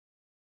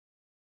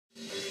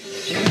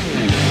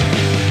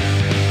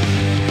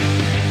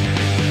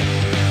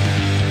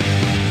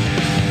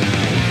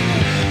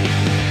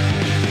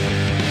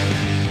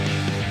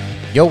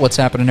Yo, what's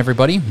happening,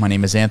 everybody? My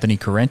name is Anthony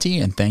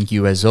Correnti, and thank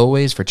you, as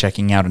always, for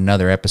checking out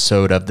another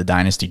episode of the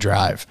Dynasty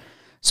Drive.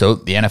 So,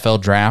 the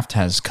NFL Draft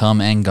has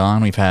come and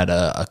gone. We've had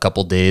a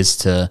couple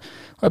days or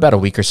about a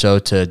week or so,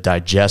 to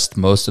digest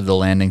most of the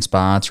landing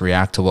spots,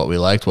 react to what we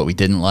liked, what we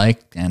didn't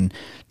like. And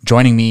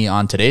joining me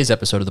on today's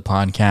episode of the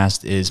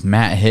podcast is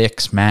Matt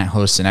Hicks. Matt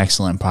hosts an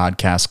excellent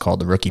podcast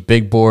called The Rookie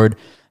Big Board,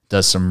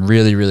 does some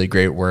really, really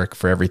great work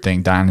for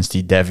everything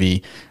Dynasty,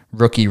 Devy,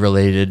 rookie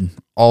related,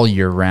 all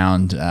year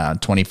round,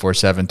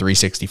 24/7,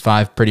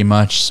 365 pretty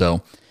much.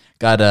 So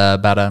got I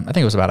think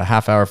it was about a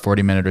half hour,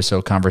 40-minute or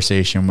so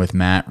conversation with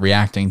Matt,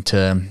 reacting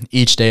to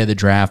each day of the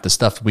draft, the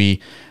stuff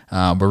we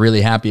were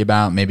really happy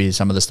about, maybe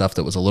some of the stuff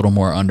that was a little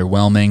more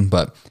underwhelming,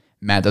 but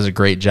Matt does a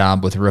great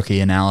job with rookie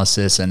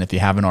analysis. And if you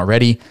haven't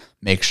already,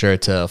 make sure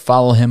to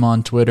follow him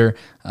on Twitter,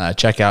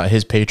 check out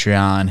his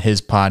Patreon,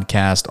 his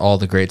podcast, all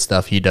the great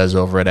stuff he does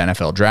over at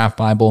NFL Draft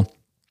Bible.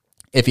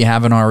 If you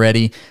haven't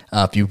already,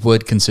 if you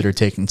would consider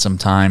taking some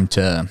time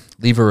to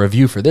leave a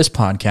review for this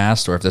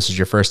podcast, or if this is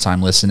your first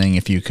time listening,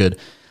 if you could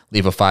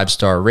leave a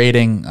 5-star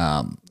rating,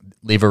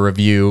 leave a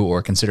review,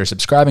 or consider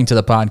subscribing to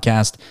the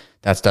podcast,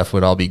 that stuff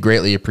would all be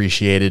greatly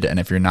appreciated. And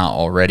if you're not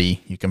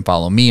already, you can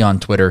follow me on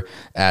Twitter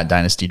at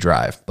Dynasty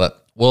Drive.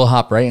 But we'll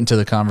hop right into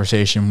the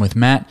conversation with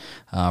Matt.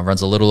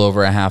 Runs a little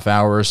over a half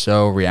hour or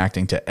so,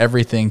 reacting to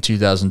everything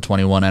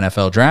 2021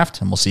 NFL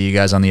Draft, and we'll see you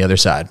guys on the other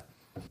side.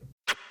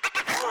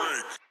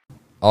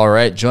 All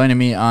right, joining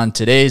me on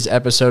today's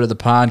episode of the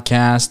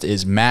podcast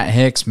is Matt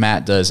Hicks.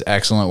 Matt does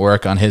excellent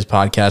work on his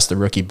podcast, The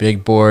Rookie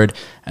Big Board,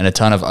 and a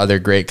ton of other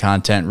great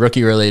content,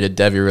 rookie-related,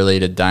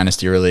 Devy-related,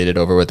 Dynasty-related,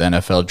 over with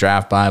NFL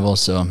Draft Bible.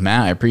 So,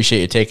 Matt, I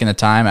appreciate you taking the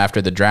time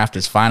after the draft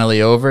is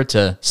finally over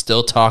to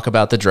still talk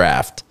about the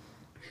draft.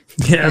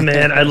 Yeah,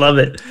 man, I love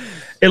it.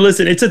 Hey,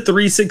 listen, it's a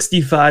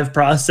 365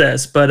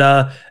 process,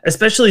 but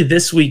especially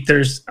this week,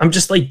 I'm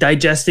just like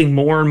digesting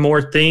more and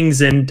more things,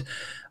 and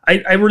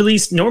I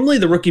release, normally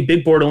the Rookie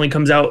Big Board only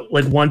comes out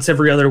like once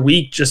every other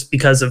week just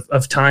because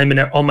of time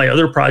and all my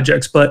other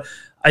projects. But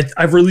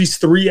I've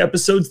released 3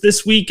 episodes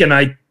this week, and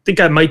I think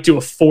I might do a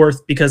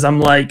 4th because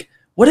I'm like,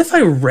 what if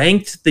I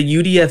ranked the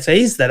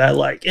UDFAs that I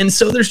like? And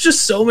so there's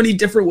just so many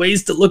different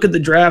ways to look at the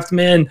draft,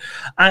 man.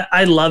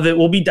 I love it.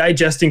 We'll be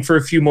digesting for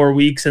a few more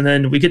weeks, and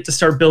then we get to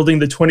start building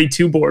the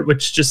 22 board,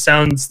 which just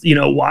sounds,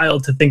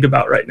 wild to think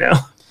about right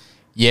now.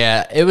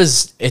 Yeah,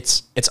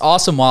 it's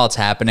awesome while it's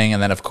happening,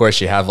 and then of course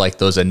you have like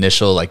those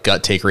initial like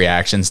gut take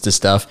reactions to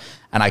stuff.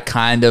 And I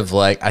kind of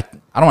like I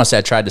don't want to say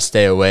I tried to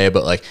stay away,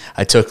 but like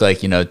I took like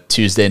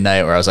Tuesday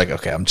night where I was like,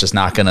 okay, I'm just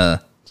not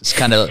gonna just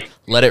kind of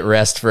let it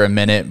rest for a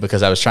minute,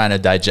 because I was trying to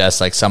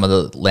digest like some of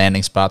the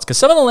landing spots, because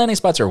some of the landing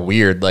spots are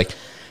weird. Like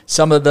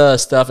some of the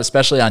stuff,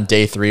 especially on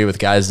day 3 with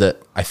guys that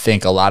I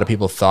think a lot of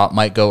people thought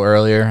might go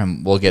earlier,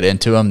 and we'll get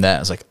into them, that I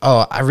was like,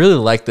 oh, I really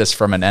like this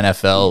from an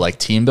NFL like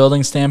team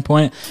building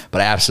standpoint, but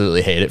I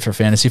absolutely hate it for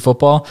fantasy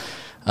football.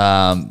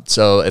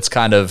 So it's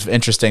kind of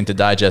interesting to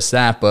digest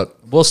that, but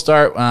we'll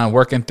start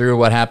working through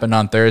what happened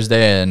on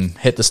Thursday and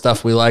hit the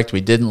stuff we liked,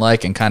 we didn't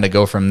like, and kind of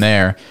go from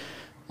there.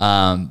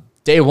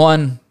 Day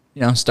 1,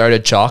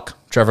 started chalk.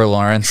 Trevor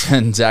Lawrence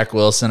and Zach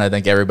Wilson, I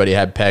think everybody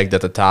had pegged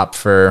at the top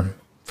for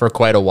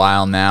quite a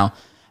while now.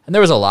 And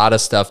there was a lot of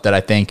stuff that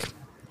I think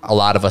a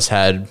lot of us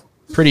had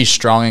pretty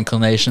strong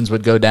inclinations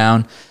would go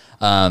down.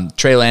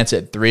 Trey Lance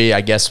at 3,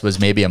 I guess, was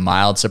maybe a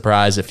mild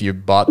surprise if you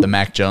bought the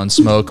Mac Jones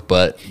smoke,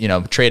 but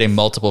trading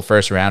multiple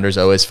first rounders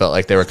always felt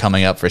like they were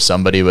coming up for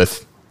somebody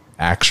with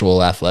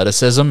actual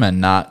athleticism and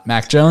not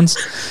Mac Jones.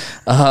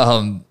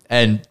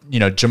 And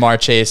Jamar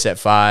Chase at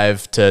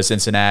 5 to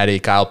Cincinnati,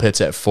 Kyle Pitts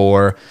at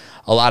 4.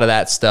 A lot of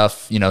that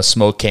stuff,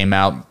 smoke came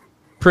out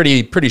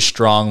pretty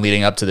strong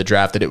leading up to the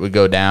draft that it would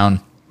go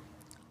down.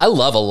 I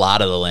love a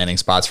lot of the landing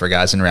spots for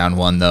guys in round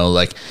 1, though.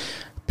 Like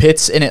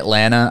Pitts in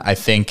Atlanta, I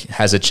think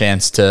has a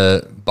chance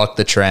to buck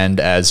the trend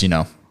as,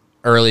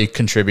 early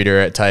contributor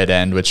at tight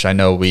end, which I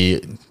know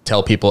we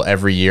tell people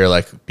every year,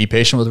 like, be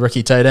patient with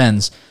rookie tight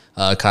ends.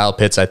 Kyle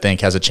Pitts, I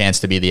think, has a chance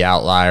to be the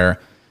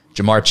outlier.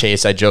 Jamar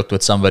Chase, I joked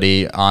with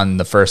somebody on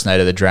the first night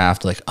of the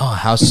draft, like, oh,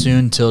 how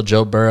soon till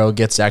Joe Burrow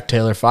gets Zach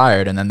Taylor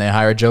fired and then they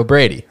hire Joe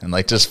Brady and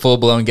like just full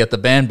blown get the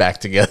band back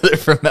together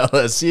from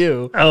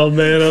LSU. Oh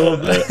man, I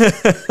love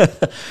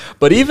that.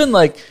 But even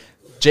like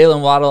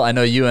Jalen Waddle, I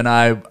know you and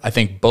I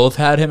think both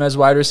had him as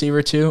wide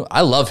receiver too. I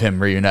love him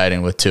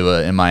reuniting with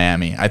Tua in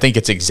Miami. I think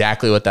it's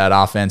exactly what that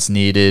offense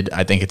needed.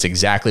 I think it's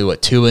exactly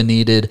what Tua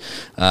needed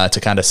to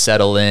kind of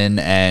settle in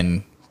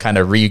and kind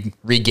of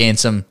regain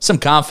some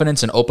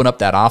confidence and open up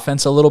that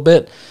offense a little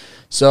bit.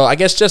 So I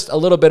guess just a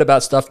little bit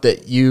about stuff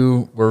that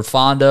you were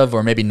fond of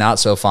or maybe not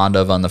so fond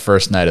of on the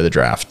first night of the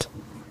draft.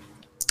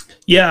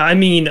 Yeah, I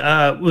mean,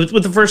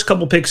 with the first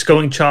couple picks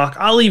going chalk,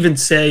 I'll even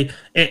say,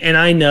 and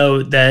I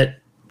know that,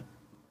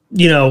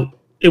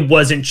 it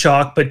wasn't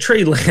chalk, but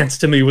Trey Lance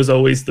to me was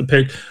always the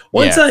pick.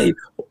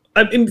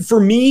 I mean, for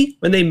me,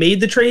 when they made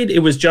the trade, it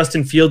was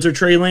Justin Fields or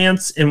Trey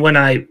Lance. And when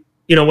I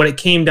when it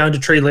came down to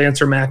Trey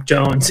Lance or Mac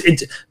Jones,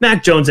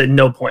 Mac Jones at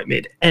no point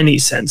made any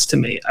sense to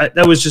me.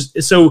 That was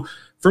just so.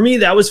 For me,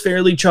 that was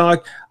fairly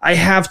chalk. I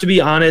have to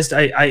be honest.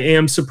 I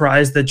am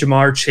surprised that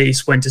Jamar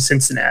Chase went to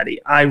Cincinnati.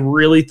 I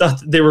really thought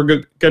that they were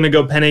going to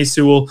go Penei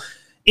Sewell.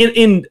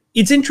 And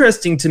it's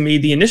interesting to me,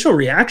 the initial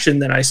reaction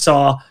that I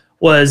saw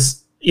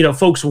was,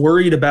 folks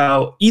worried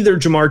about either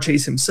Jamar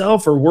Chase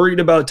himself or worried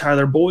about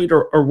Tyler Boyd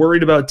or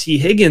worried about T.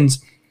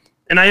 Higgins.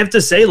 And I have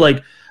to say,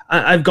 like,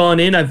 I've gone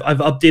in, I've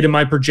updated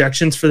my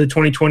projections for the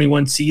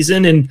 2021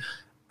 season, and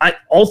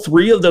all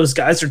three of those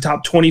guys are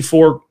top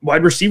 24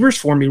 wide receivers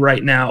for me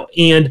right now.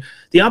 And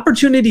the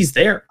opportunity's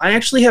there. I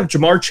actually have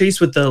Jamar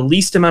Chase with the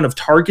least amount of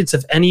targets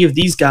of any of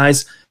these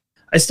guys.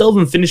 I still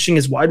have him finishing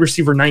as wide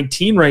receiver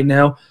 19 right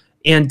now.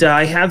 And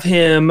I have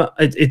him,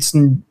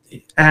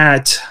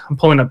 I'm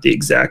pulling up the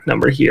exact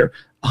number here,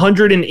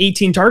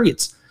 118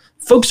 targets.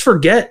 Folks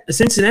forget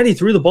Cincinnati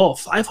threw the ball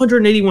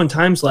 581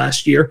 times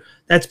last year.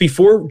 That's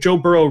before Joe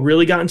Burrow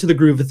really got into the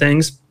groove of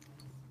things.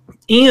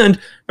 And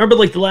remember,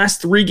 like, the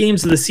last 3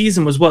 games of the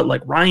season was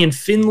like Ryan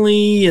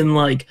Finley and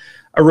like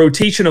a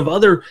rotation of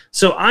other.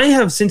 So I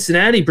have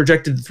Cincinnati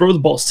projected to throw the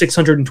ball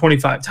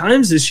 625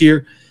 times this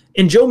year.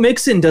 And Joe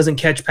Mixon doesn't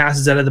catch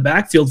passes out of the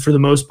backfield for the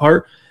most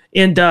part.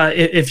 And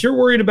if you're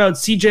worried about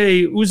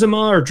CJ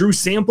Uzomah or Drew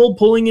Sample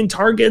pulling in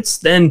targets,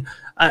 then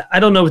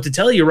I don't know what to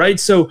tell you, right?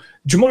 So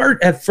Jamar,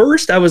 at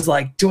first I was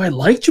like, do I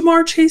like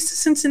Jamar Chase to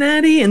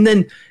Cincinnati? And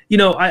then,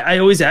 I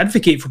always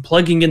advocate for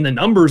plugging in the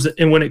numbers.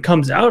 And when it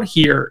comes out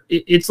here,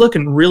 it's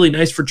looking really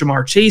nice for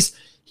Jamar Chase.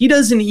 He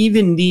doesn't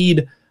even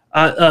need,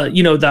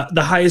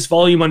 the highest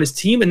volume on his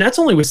team. And that's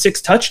only with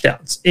 6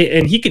 touchdowns.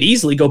 And he could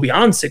easily go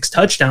beyond 6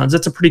 touchdowns.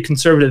 That's a pretty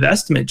conservative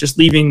estimate, just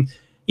leaving,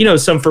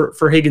 some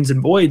for Higgins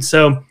and Boyd.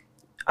 So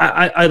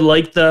I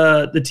like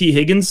the T.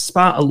 Higgins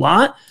spot a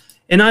lot.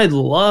 And I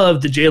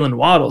love the Jalen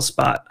Waddle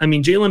spot. I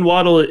mean, Jalen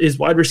Waddle is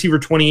wide receiver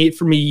 28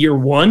 for me year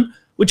 1,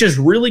 which is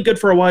really good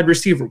for a wide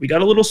receiver. We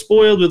got a little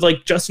spoiled with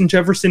like Justin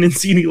Jefferson and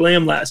CeeDee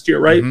Lamb last year,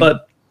 right? Mm-hmm.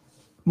 But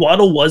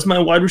Waddle was my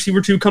wide receiver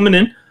 2 coming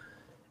in.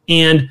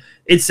 And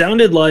it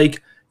sounded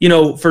like,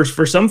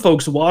 for some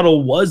folks,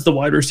 Waddle was the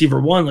wide receiver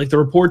 1. Like, the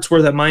reports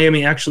were that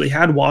Miami actually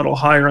had Waddle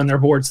higher on their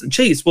boards than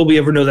Chase. Will we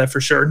ever know that for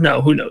sure?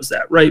 No, who knows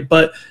that, right?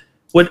 But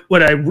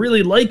what I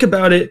really like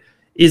about it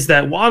is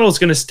that Waddle's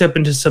going to step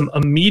into some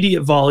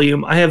immediate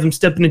volume. I have him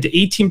stepping into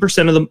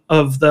 18%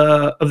 of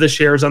the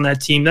shares on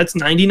that team. That's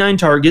 99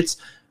 targets.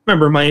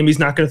 Remember, Miami's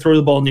not going to throw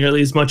the ball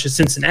nearly as much as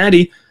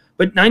Cincinnati,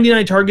 but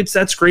 99 targets,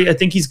 that's great. I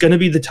think he's going to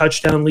be the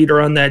touchdown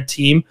leader on that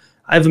team.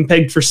 I have him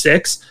pegged for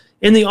 6.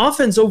 And the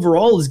offense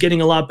overall is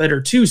getting a lot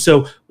better too.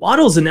 So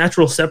Waddle's a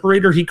natural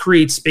separator. He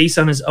creates space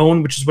on his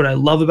own, which is what I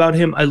love about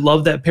him. I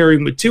love that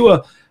pairing with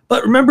Tua.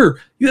 But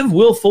remember, you have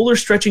Will Fuller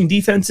stretching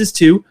defenses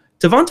too.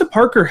 Devonta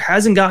Parker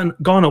hasn't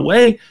gone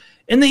away.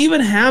 And they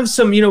even have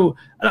some,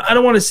 I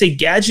don't want to say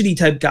gadgety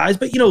type guys,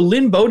 but,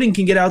 Lynn Bowden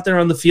can get out there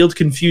on the field,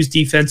 confuse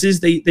defenses.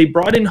 They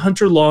brought in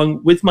Hunter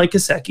Long with Mike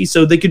Gesicki,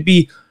 so they could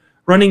be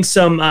running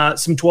some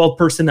 12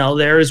 personnel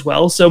there as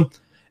well. So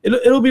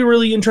it'll be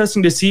really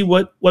interesting to see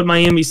what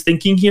Miami's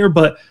thinking here.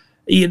 But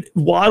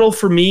Waddle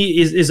for me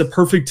is a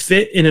perfect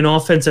fit in an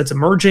offense that's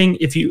emerging.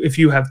 If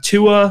you have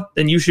Tua,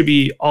 then you should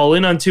be all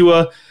in on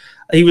Tua.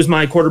 He was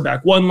my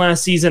quarterback 1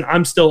 last season.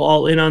 I'm still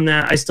all in on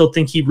that. I still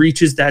think he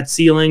reaches that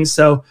ceiling.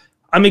 So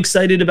I'm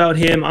excited about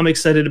him. I'm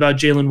excited about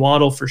Jalen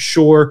Waddle for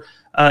sure.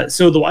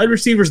 So the wide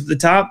receivers at the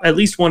top, at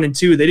least 1 and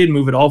 2, they didn't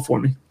move at all for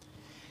me.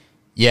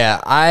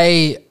 Yeah,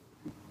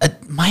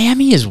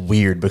 Miami is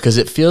weird because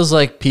it feels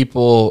like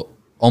people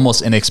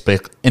almost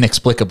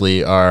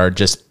inexplicably are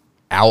just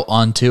out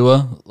on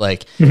Tua.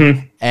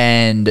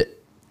 And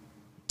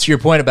to your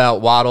point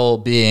about Waddle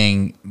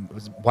being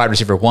wide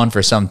receiver 1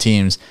 for some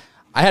teams,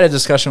 I had a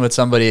discussion with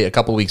somebody a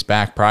couple weeks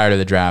back prior to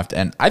the draft,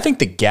 and I think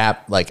the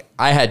gap,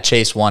 I had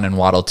Chase 1 and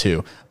Waddle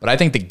 2, but I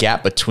think the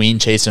gap between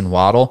Chase and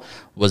Waddle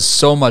was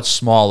so much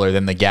smaller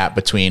than the gap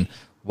between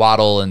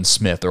Waddle and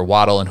Smith or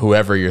Waddle and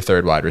whoever your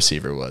third wide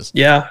receiver was.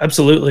 Yeah,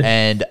 absolutely.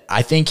 And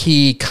I think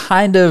he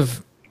kind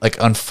of,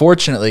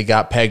 unfortunately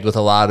got pegged with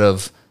a lot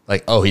of,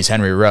 oh, he's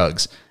Henry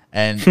Ruggs.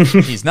 And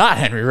he's not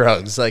Henry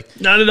Ruggs.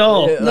 Not at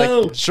all.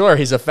 No. Sure,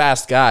 he's a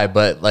fast guy,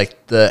 but,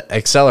 the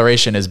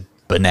acceleration is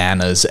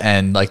bananas,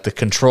 and the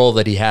control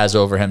that he has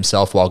over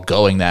himself while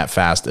going that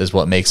fast is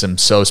what makes him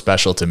so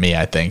special to me.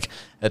 I think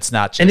it's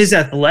not just, and his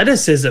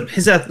athleticism,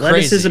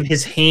 crazy.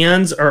 His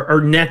hands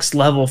are next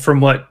level from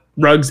what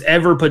Ruggs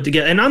ever put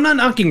together. And I'm not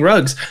knocking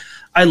Ruggs.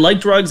 I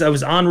liked Ruggs. I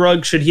was on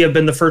Ruggs. Should he have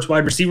been the first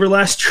wide receiver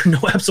last year?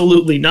 No,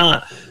 absolutely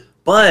not.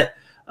 But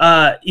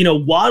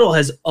Waddle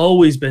has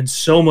always been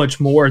so much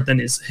more than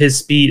his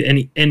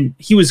speed, and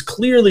he was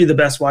clearly the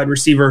best wide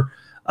receiver.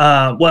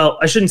 Well,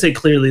 I shouldn't say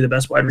clearly the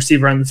best wide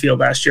receiver on the field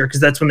last year, because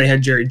that's when they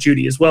had Jerry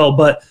Jeudy as well.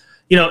 But,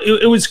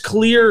 it was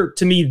clear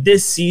to me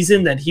this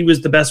season that he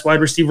was the best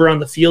wide receiver on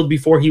the field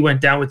before he went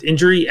down with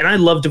injury. And I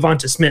love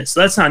Devonta Smith. So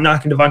that's not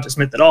knocking Devonta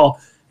Smith at all.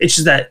 It's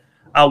just that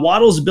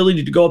Waddle's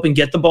ability to go up and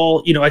get the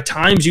ball, at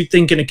times you'd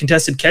think in a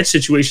contested catch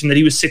situation that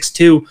he was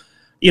 6'2",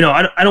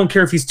 I don't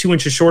care if he's 2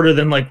 inches shorter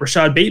than like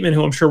Rashad Bateman,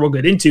 who I'm sure we'll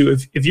get into.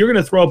 If you're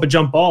going to throw up a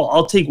jump ball,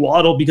 I'll take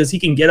Waddle because he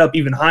can get up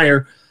even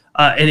higher.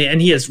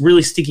 And he has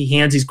really sticky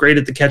hands. He's great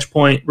at the catch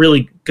point,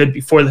 really good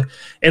before the.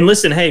 And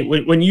listen, hey,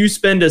 when you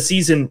spend a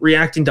season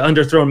reacting to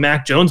underthrown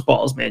Mac Jones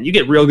balls, man, you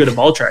get real good at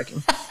ball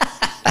tracking.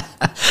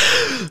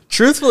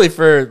 Truthfully,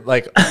 for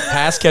like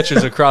pass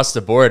catchers across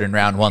the board in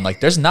round one,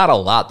 like there's not a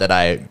lot that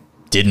I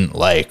didn't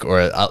like,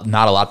 or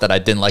not a lot that I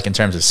didn't like in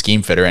terms of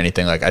scheme fit or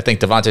anything. Like I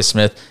think Devontae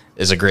Smith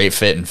is a great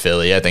fit in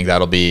Philly. I think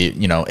that'll be,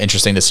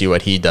 interesting to see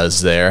what he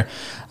does there.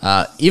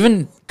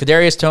 Even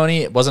Kadarius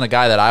Toney wasn't a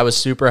guy that I was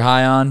super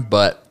high on,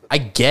 but I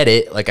get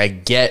it. Like I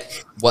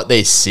get what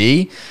they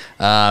see.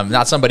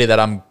 Not somebody that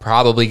I'm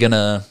probably going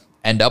to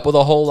end up with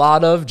a whole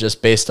lot of,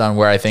 just based on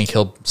where I think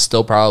he'll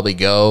still probably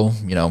go,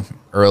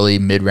 early,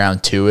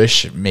 mid-round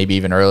 2-ish, maybe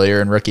even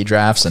earlier in rookie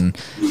drafts, and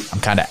I'm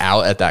kind of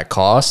out at that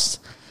cost.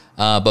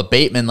 But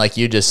Bateman, like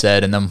you just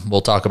said, and then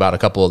we'll talk about a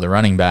couple of the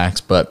running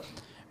backs, but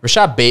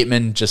Rashad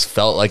Bateman just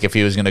felt like if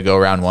he was going to go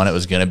round one, it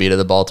was going to be to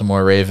the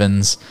Baltimore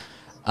Ravens.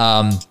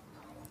 I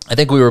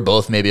think we were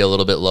both maybe a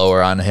little bit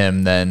lower on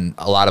him than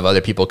a lot of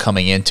other people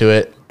coming into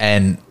it,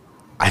 and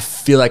I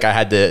feel like I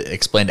had to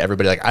explain to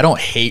everybody, like, I don't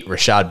hate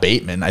Rashad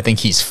Bateman. I think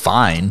he's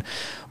fine.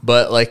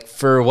 But, like,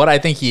 for what I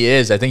think he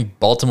is, I think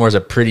Baltimore's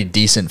a pretty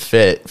decent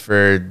fit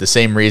for the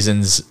same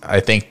reasons I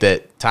think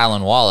that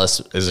Tylan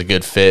Wallace is a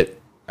good fit,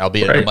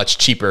 albeit at a much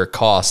cheaper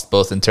cost,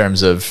 both in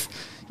terms of,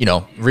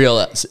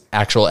 real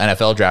actual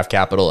NFL draft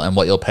capital and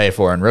what you'll pay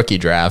for in rookie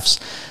drafts.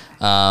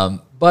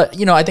 But,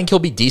 I think he'll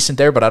be decent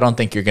there, but I don't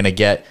think you're going to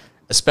get,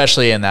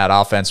 especially in that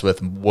offense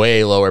with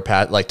way lower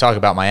like talk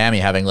about Miami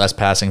having less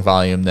passing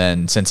volume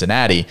than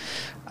Cincinnati.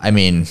 I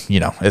mean,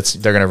 they're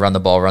going to run the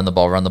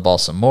ball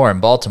some more in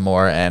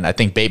Baltimore, and I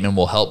think Bateman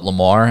will help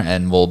Lamar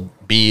and will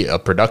be a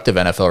productive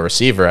NFL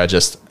receiver.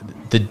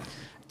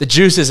 The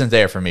juice isn't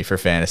there for me for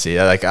fantasy.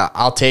 Like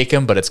I'll take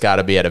him, but it's got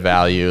to be at a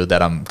value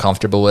that I'm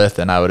comfortable with,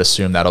 and I would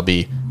assume that'll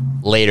be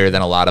later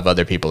than a lot of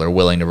other people are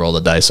willing to roll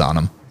the dice on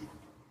him.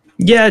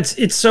 Yeah,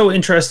 it's so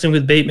interesting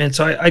with Bateman.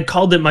 So I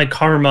called it my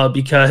karma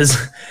because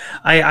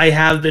I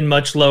have been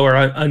much lower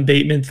on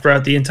Bateman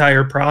throughout the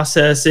entire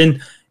process.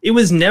 And it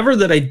was never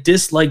that I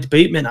disliked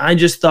Bateman. I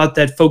just thought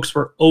that folks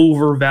were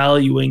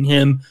overvaluing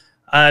him.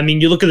 I mean,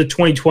 you look at the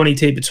 2020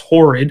 tape, it's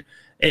horrid.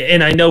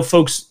 And I know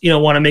folks,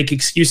 want to make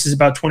excuses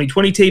about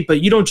 2020 tape,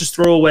 but you don't just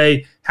throw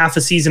away half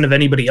a season of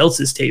anybody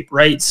else's tape,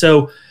 right?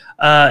 So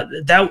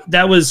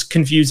that was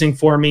confusing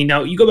for me.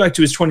 Now, you go back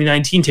to his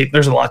 2019 tape,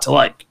 there's a lot to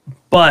like.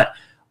 But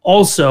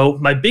also,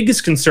 my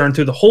biggest concern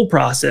through the whole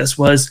process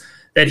was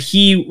that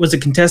he was a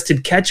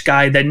contested catch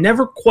guy that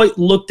never quite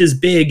looked as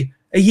big.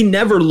 He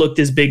never looked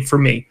as big for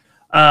me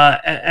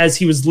as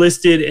he was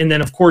listed. And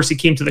then, of course, he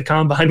came to the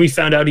combine. We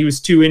found out he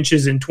was 2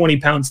 inches and 20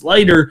 pounds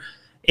lighter.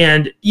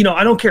 And,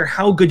 I don't care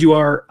how good you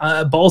are,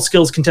 ball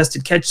skills,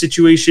 contested catch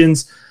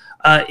situations.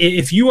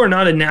 If you are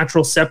not a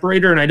natural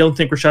separator, and I don't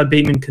think Rashad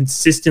Bateman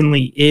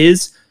consistently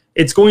is,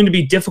 it's going to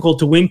be difficult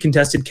to win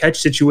contested catch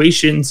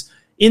situations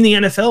in the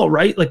NFL,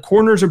 right? Like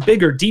corners are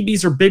bigger,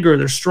 DBs are bigger,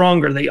 they're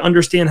stronger, they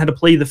understand how to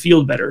play the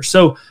field better.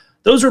 So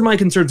those are my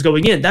concerns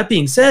going in. That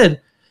being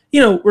said,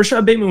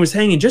 Rashad Bateman was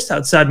hanging just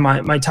outside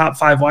my top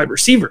 5 wide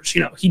receivers.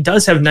 He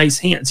does have nice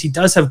hands. He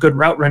does have good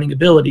route running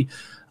ability.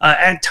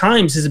 At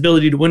times, his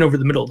ability to win over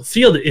the middle of the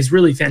field is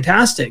really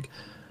fantastic.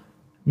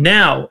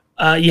 Now,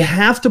 you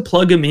have to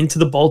plug him into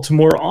the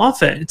Baltimore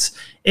offense.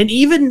 And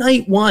even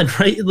night one,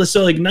 right?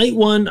 So like night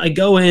one, I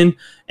go in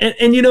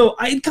and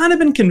I'd kind of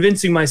been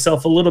convincing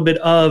myself a little bit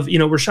of,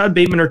 Rashad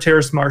Bateman or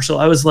Terrace Marshall.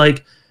 I was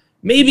like,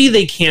 maybe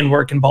they can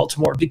work in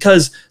Baltimore,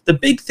 because the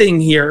big thing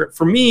here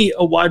for me,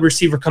 a wide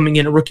receiver coming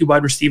in, a rookie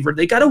wide receiver,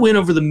 they got to win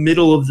over the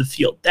middle of the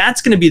field.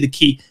 That's going to be the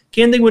key.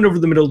 Can they win over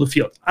the middle of the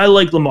field? I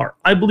like Lamar.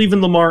 I believe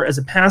in Lamar as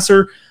a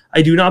passer.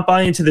 I do not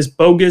buy into this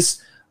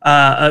bogus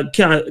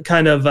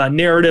kind of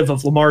narrative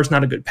of Lamar's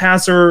not a good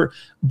passer,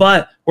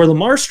 but where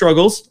Lamar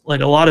struggles, like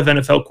a lot of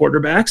NFL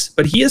quarterbacks,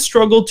 but he has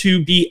struggled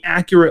to be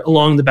accurate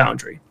along the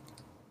boundary.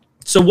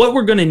 So what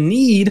we're going to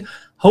need,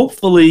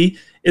 hopefully,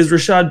 is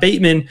Rashad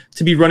Bateman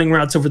to be running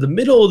routes over the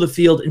middle of the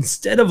field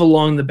instead of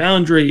along the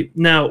boundary.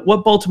 Now,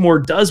 what Baltimore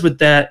does with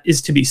that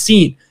is to be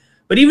seen.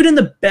 But even in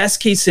the best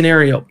case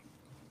scenario,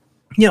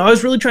 I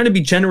was really trying to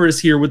be generous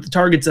here with the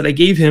targets that I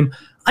gave him.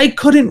 I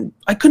couldn't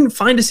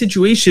find a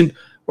situation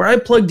where I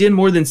plugged in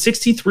more than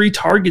 63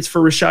 targets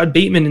for Rashad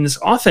Bateman in this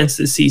offense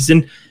this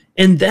season,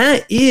 and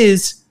that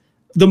is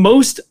the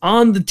most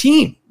on the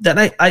team.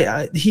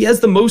 That he has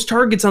the most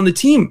targets on the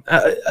team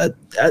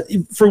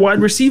for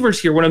wide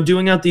receivers here when I'm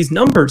doing out these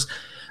numbers.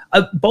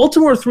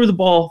 Baltimore threw the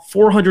ball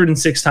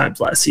 406 times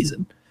last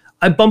season.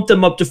 I bumped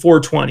them up to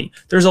 420.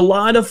 There's a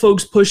lot of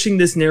folks pushing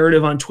this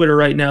narrative on Twitter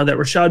right now that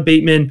Rashad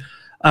Bateman,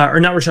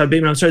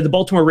 the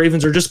Baltimore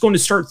Ravens are just going to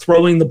start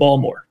throwing the ball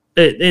more.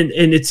 And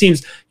it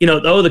seems,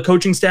 the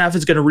coaching staff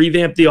is going to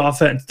revamp the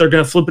offense. They're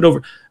going to flip it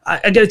over.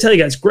 I got to tell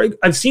you guys,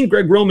 I've seen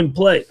Greg Roman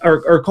play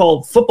or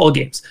call football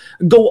games.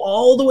 Go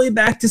all the way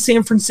back to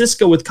San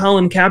Francisco with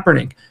Colin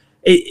Kaepernick.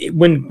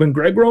 When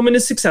Greg Roman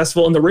is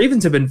successful, and the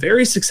Ravens have been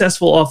very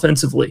successful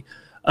offensively,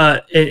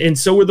 and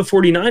so were the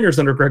 49ers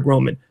under Greg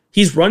Roman.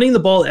 He's running the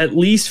ball at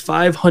least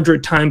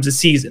 500 times a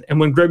season. And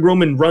when Greg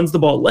Roman runs the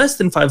ball less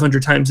than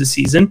 500 times a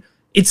season,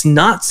 it's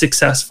not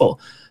successful.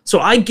 So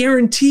I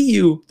guarantee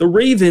you the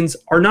Ravens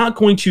are not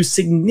going to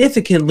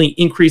significantly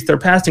increase their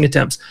passing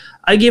attempts.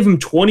 I gave them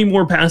 20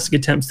 more passing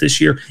attempts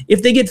this year.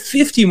 If they get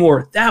 50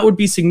 more, that would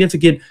be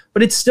significant,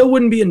 but it still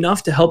wouldn't be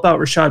enough to help out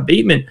Rashad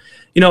Bateman.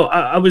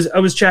 I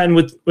was chatting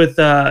with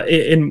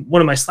in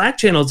one of my Slack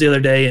channels the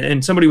other day,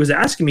 and somebody was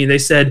asking me, they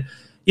said,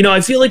 I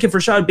feel like if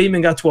Rashad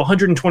Bateman got to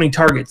 120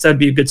 targets, that'd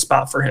be a good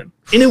spot for him.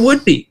 And it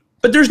would be.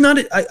 But there's not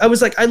 – I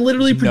was like, I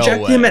literally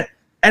project him at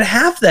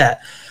half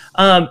that.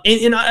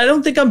 And I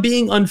don't think I'm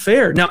being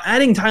unfair. Now,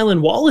 adding Tylan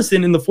Wallace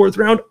in the fourth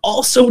round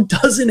also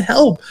doesn't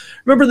help.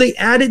 Remember, they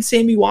added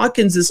Sammy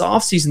Watkins this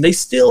offseason. They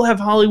still have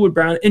Hollywood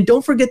Brown. And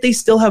don't forget, they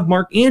still have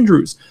Mark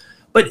Andrews.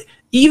 But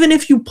even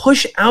if you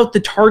push out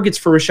the targets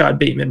for Rashad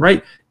Bateman,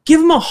 right,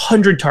 give him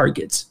 100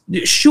 targets.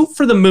 Shoot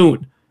for the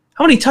moon.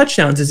 How many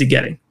touchdowns is he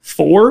getting?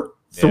 4?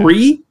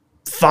 3,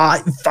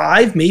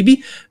 5,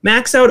 maybe.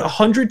 Max out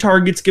 100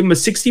 targets, give him a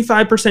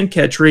 65%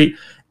 catch rate,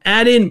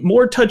 add in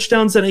more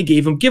touchdowns than I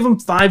gave him, give him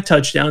 5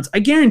 touchdowns. I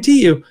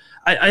guarantee you,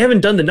 I haven't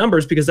done the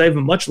numbers because I have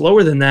him much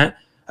lower than that.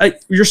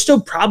 You're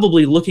still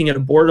probably looking at a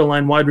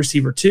borderline wide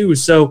receiver too.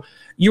 So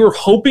you're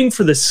hoping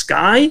for the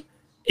sky,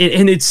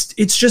 and it's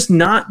just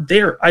not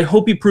there. I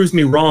hope he proves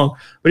me wrong,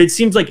 but it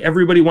seems like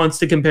everybody wants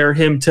to compare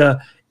him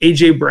to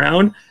A.J.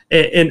 Brown,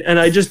 and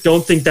I just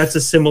don't think that's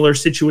a similar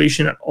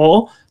situation at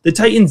all. The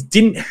Titans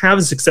didn't have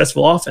a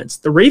successful offense.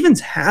 The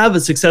Ravens have a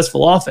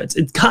successful offense.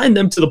 It's gotten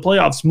them to the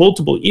playoffs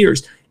multiple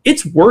years.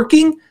 It's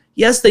working.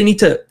 Yes, they need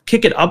to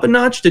kick it up a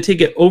notch to take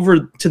it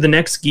over to the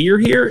next gear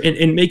here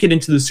and make it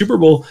into the Super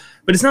Bowl.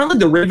 But it's not like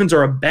the Ravens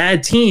are a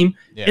bad team,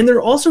 and they're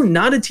also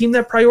not a team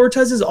that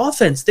prioritizes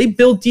offense. They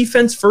build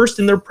defense first,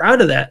 and they're proud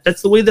of that.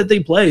 That's the way that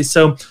they play.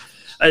 So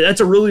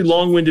that's a really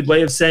long-winded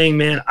way of saying,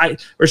 man,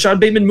 Rashad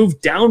Bateman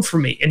moved down for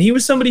me. And he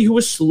was somebody who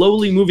was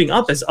slowly moving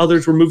up as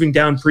others were moving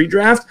down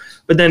pre-draft.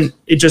 But then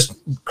it just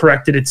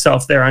corrected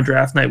itself there on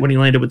draft night when he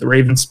landed with the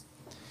Ravens.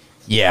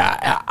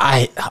 Yeah,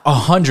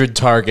 100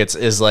 targets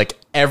is like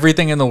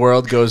everything in the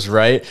world goes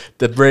right.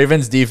 The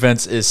Ravens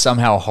defense is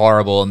somehow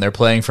horrible, and they're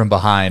playing from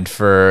behind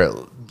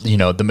for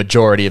the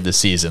majority of the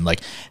season. Like,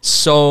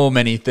 so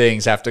many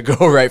things have to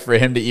go right for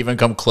him to even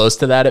come close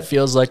to that. It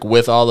feels like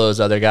with all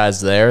those other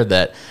guys there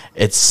that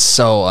it's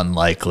so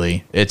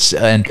unlikely.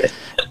 And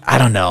I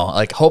don't know,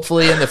 like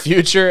hopefully in the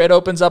future it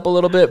opens up a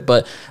little bit.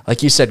 But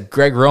like you said,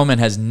 Greg Roman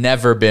has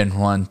never been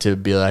one to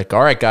be like,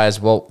 all right, guys,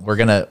 well, we're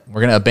going to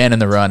abandon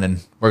the run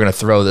and we're going to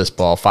throw this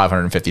ball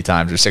 550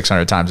 times or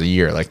 600 times a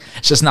year. Like,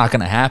 it's just not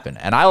going to happen.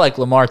 And I like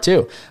Lamar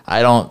too.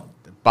 I don't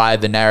buy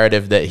the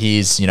narrative that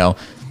he's,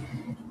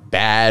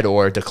 bad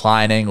or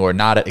declining or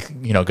not,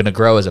 going to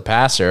grow as a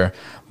passer,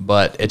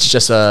 but it's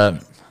just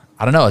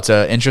it's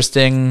an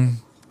interesting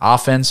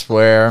offense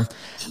where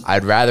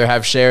I'd rather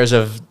have shares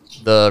of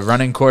the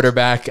running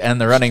quarterback and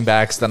the running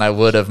backs than I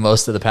would of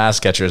most of the pass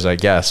catchers, I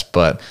guess.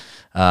 But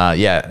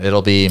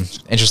it'll be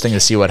interesting to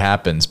see what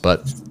happens.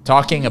 But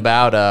talking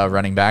about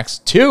running backs,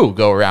 2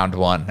 go round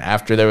 1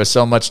 after there was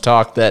so much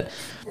talk that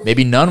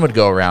maybe none would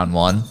go round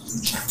 1.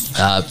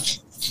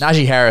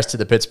 Najee Harris to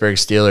the Pittsburgh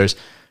Steelers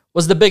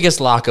was the biggest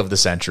lock of the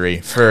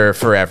century for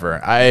forever.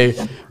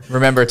 I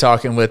remember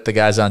talking with the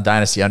guys on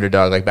Dynasty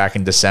Underdog like back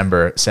in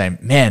December saying,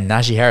 man,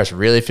 Najee Harris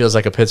really feels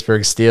like a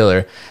Pittsburgh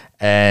Steeler,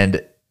 and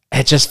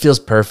it just feels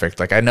perfect.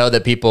 Like, I know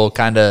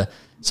that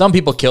some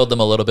people killed them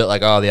a little bit,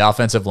 like, oh, the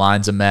offensive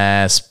line's a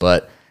mess,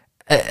 but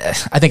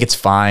I think it's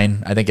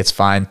fine. I think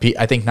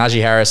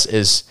Najee Harris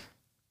is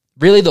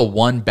really the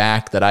one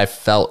back that I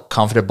felt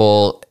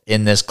comfortable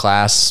in this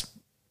class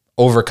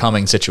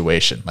overcoming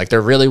situation. Like,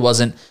 there really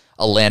wasn't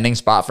a landing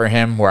spot for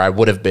him where I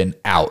would have been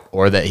out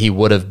or that he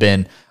would have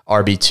been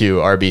RB2,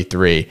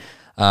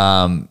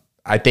 RB3.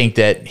 I think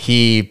that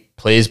he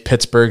plays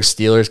Pittsburgh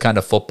Steelers kind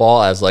of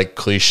football as like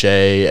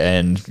cliche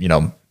and,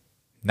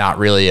 not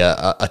really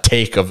a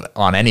take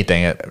on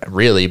anything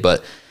really,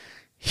 but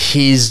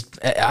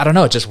I don't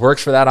know, it just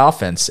works for that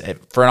offense.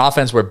 For an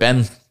offense where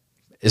Ben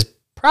is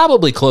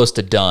probably close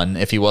to done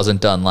if he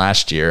wasn't done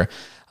last year.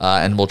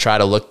 And we'll try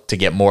to look to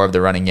get more of the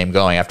running game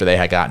going after they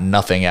had got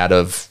nothing out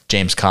of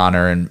James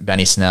Conner and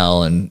Benny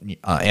Snell and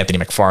Anthony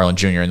McFarland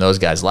Jr. and those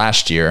guys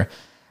last year.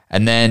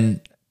 And then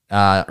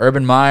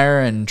Urban Meyer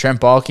and Trent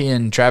Baalke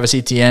and Travis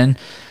Etienne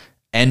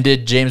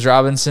ended James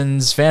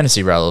Robinson's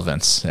fantasy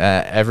relevance.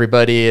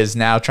 Everybody is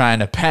now trying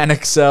to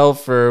panic sell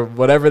for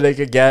whatever they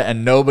could get,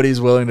 and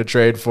nobody's willing to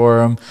trade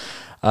for him.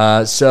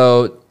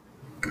 So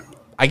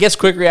I guess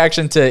quick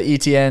reaction to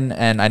Etienne,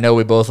 and I know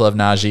we both love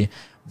Najee,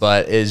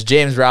 but is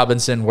James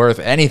Robinson worth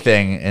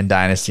anything in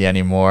Dynasty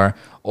anymore?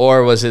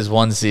 Or was his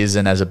one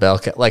season as a bell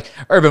like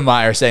Urban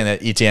Meyer saying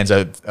that Etienne's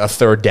a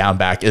third down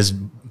back is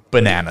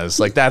bananas.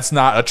 Like, that's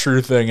not a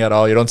true thing at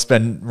all. You don't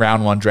spend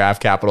round 1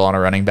 draft capital on a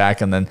running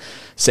back and then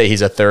say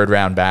he's a third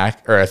round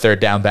back or a third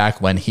down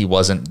back when he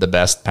wasn't the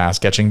best pass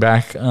catching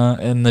back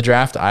in the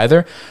draft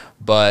either.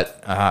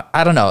 But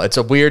I don't know. It's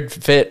a weird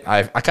fit.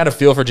 I kind of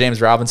feel for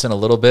James Robinson a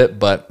little bit,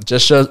 but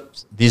just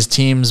shows these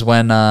teams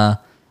when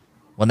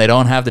they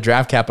don't have the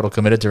draft capital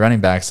committed to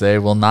running backs, they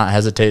will not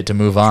hesitate to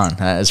move on.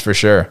 That is for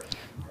sure.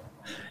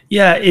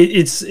 Yeah,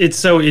 it's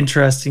so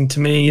interesting to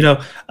me.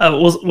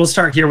 We'll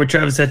start here with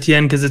Travis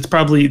Etienne because it's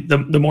probably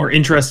the more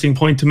interesting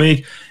point to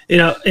make.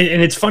 And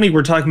it's funny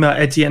we're talking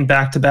about Etienne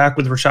back to back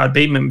with Rashad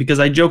Bateman because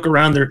I joke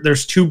around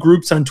there's 2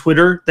 groups on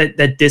Twitter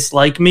that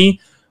dislike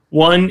me.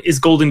 One is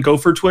Golden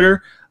Gopher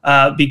Twitter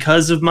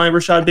because of my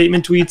Rashad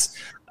Bateman tweets,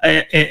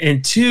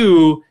 and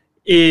 2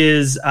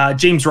 is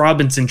James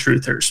Robinson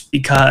truthers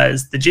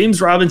because the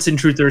James Robinson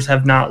truthers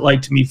have not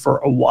liked me for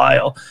a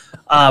while.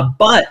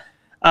 But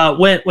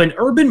when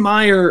Urban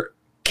Meyer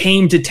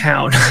came to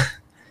town,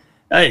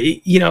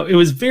 it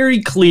was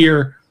very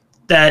clear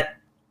that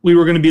we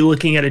were going to be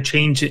looking at a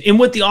change in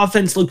what the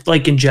offense looked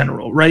like in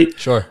general, right?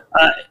 Sure.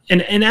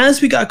 And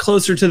as we got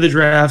closer to the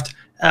draft,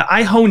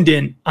 I honed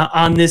in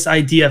on this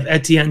idea of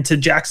Etienne to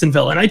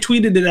Jacksonville, and I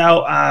tweeted it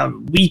out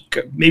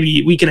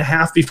maybe a week and a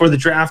half before the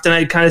draft, and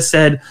I kind of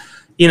said,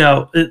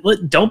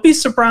 don't be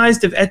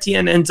surprised if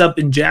Etienne ends up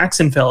in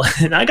Jacksonville.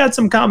 And I got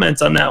some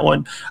comments on that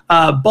one.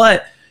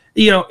 But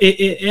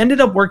it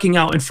ended up working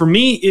out. And for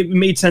me, it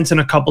made sense in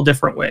a couple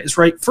different ways,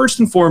 right? First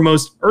and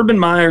foremost, Urban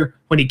Meyer,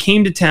 when he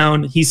came to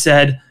town, he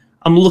said,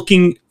 I'm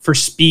looking for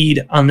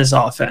speed on this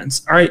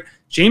offense. All right.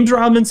 James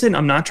Robinson,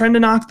 I'm not trying to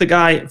knock the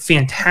guy.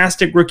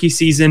 Fantastic rookie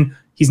season.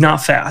 He's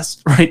not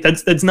fast, right?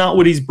 That's not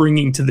what he's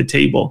bringing to the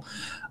table.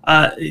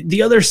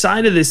 The other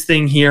side of this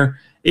thing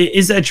here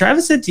is that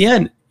Travis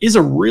Etienne is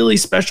a really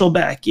special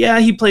back. Yeah,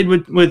 he played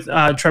with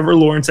Trevor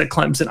Lawrence at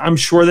Clemson. I'm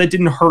sure that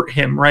didn't hurt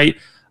him, right?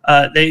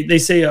 They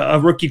say a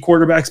rookie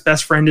quarterback's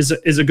best friend is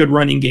a good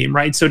running game,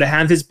 right? So to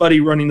have his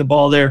buddy running the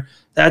ball there,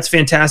 that's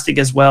fantastic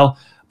as well.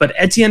 But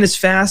Etienne is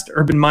fast.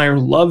 Urban Meyer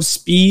loves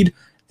speed.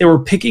 They were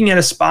picking at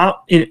a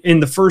spot in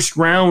the first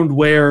round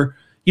where,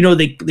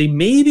 they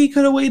maybe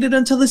could have waited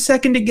until the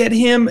second to get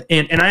him.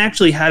 And I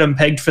actually had him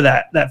pegged for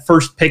that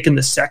first pick in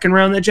the second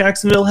round that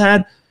Jacksonville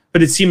had.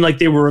 But it seemed like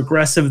they were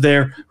aggressive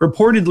there,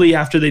 reportedly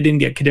after they didn't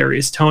get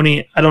Kadarius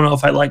Toney. I don't know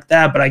if I like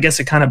that, but I guess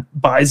it kind of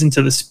buys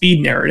into the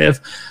speed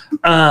narrative.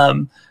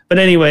 But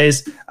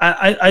anyways,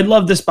 I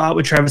love the spot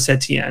with Travis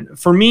Etienne.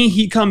 For me,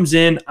 he comes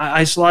in.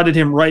 I slotted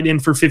him right in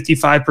for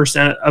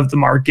 55% of the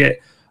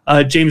market.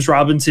 James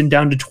Robinson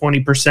down to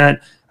 20%.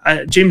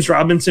 James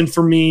Robinson,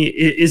 for me,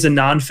 is a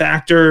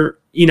non-factor.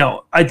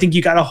 I think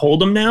you got to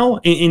hold him now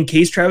in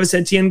case Travis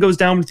Etienne goes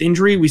down with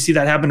injury. We see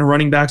that happen to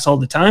running backs all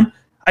the time.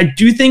 I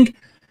do think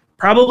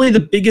probably the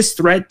biggest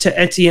threat to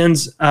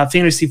Etienne's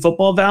fantasy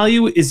football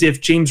value is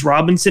if James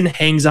Robinson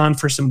hangs on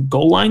for some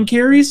goal line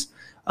carries,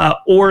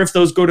 or if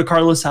those go to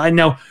Carlos Hyde.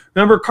 Now,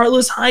 remember,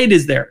 Carlos Hyde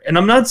is there, and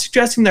I'm not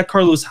suggesting that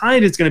Carlos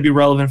Hyde is going to be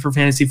relevant for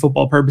fantasy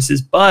football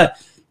purposes, but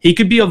he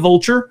could be a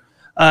vulture,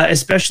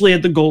 especially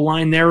at the goal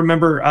line there.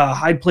 Remember,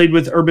 Hyde played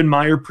with Urban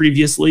Meyer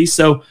previously,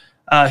 so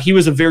he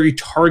was a very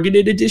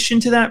targeted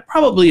addition to that.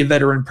 Probably a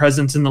veteran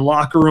presence in the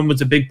locker room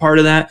was a big part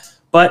of that,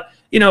 but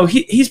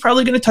he's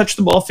probably going to touch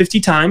the ball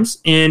 50 times,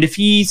 and if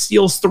he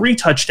steals 3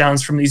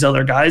 touchdowns from these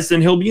other guys,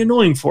 then he'll be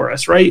annoying for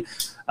us, right?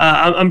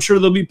 I'm sure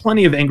there'll be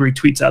plenty of angry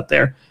tweets out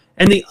there.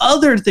 And the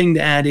other thing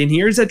to add in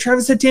here is that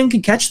Travis Etienne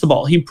can catch the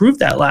ball. He proved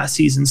that last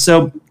season.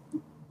 So,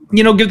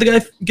 give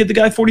the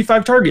guy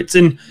 45 targets,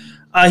 and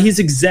he's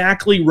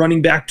exactly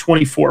running back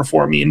 24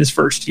 for me in his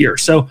first year.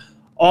 So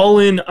all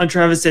in on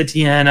Travis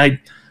Etienne.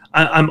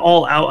 I'm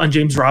all out on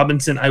James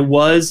Robinson.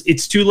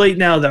 It's too late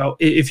now, though.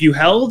 If you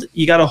held,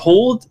 you got to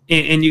hold,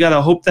 and you got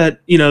to hope that,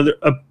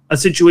 a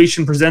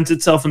situation presents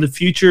itself in the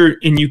future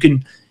and you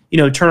can,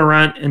 turn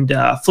around and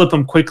flip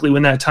them quickly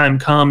when that time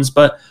comes.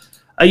 But,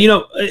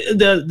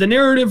 the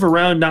narrative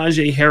around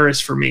Najee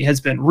Harris for me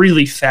has been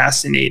really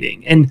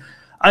fascinating. And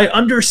I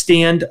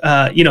understand,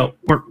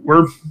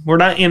 we're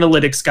not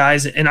analytics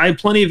guys, and I have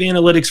plenty of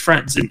analytics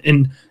friends.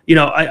 And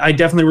I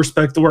definitely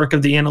respect the work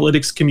of the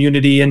analytics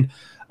community. And,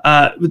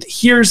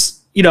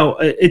 here's,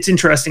 it's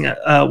interesting.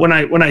 When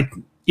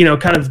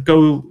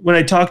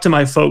I talk to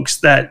my folks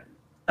that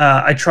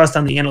I trust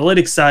on the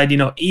analytics side,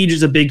 age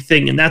is a big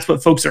thing. And that's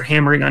what folks are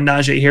hammering on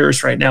Najee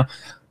Harris right now.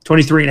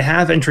 23 and a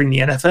half entering the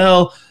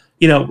NFL,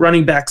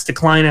 running backs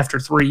decline after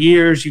 3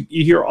 years. You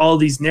hear all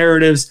these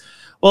narratives.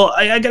 Well,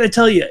 I got to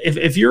tell you,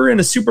 if you're in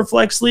a super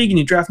flex league and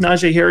you draft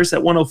Najee Harris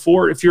at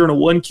 104, if you're in a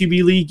 1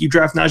 QB league, you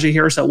draft Najee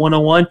Harris at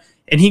 101,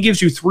 and he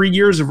gives you 3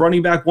 years of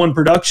running back 1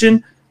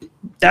 production,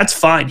 that's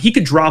fine. He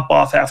could drop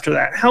off after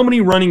that. How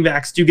many running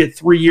backs do you get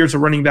 3 years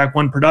of running back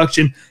 1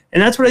 production?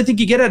 And that's what I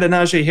think you get out of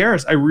Najee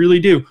Harris. I really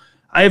do.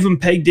 I have him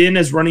pegged in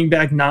as running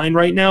back 9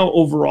 right now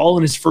overall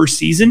in his first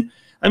season.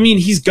 I mean,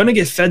 he's going to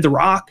get fed the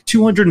rock.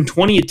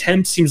 220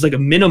 attempts seems like a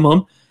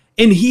minimum.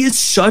 And he is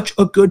such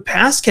a good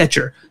pass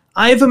catcher.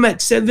 I have him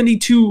at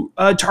 72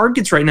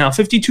 targets right now,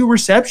 52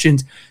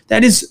 receptions.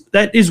 That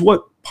is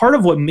what part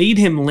of what made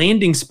him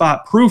landing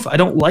spot proof. I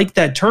don't like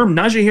that term.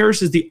 Najee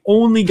Harris is the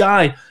only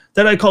guy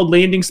that I called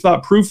landing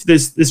spot proof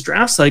this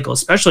draft cycle,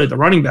 especially at the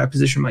running back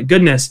position. My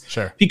goodness.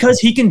 Sure. Because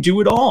he can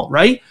do it all,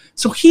 right?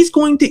 So he's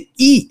going to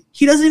eat.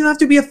 He doesn't even have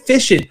to be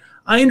efficient.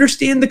 I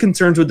understand the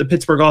concerns with the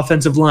Pittsburgh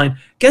offensive line.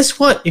 Guess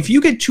what? If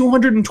you get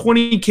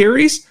 220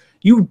 carries,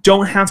 you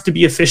don't have to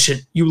be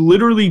efficient. You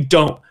literally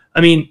don't. I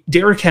mean,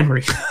 Derrick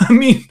Henry. I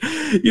mean,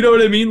 you know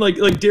what I mean?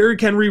 Like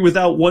Derrick Henry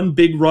without one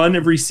big run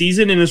every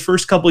season in his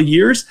first couple of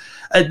years,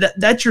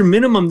 that's your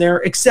minimum there,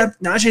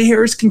 except Najee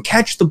Harris can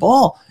catch the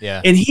ball.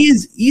 Yeah. And he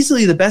is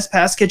easily the best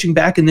pass catching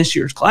back in this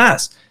year's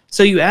class.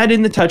 So you add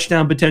in the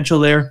touchdown potential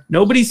there.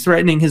 Nobody's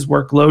threatening his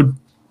workload.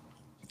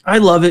 I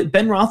love it.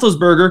 Ben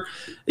Roethlisberger,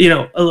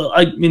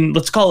 I mean,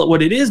 let's call it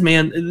what it is,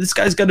 man. This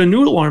guy's got a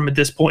noodle arm at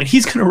this point.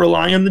 He's going to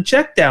rely on the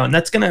check down.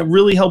 That's going to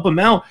really help him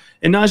out.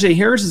 And Najee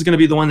Harris is going to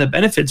be the one that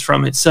benefits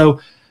from it. So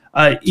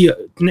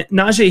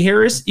Najee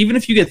Harris, even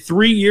if you get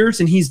 3 years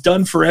and he's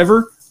done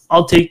forever,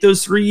 I'll take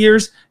those 3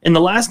 years. And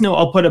the last note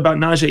I'll put about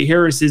Najee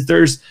Harris is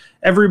there's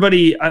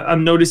everybody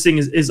I'm noticing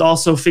is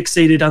also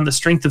fixated on the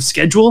strength of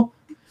schedule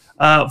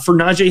for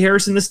Najee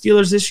Harris and the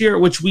Steelers this year,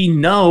 which we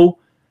know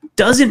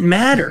doesn't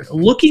matter.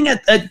 Looking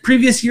at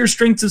previous year's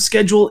strengths of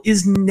schedule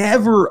is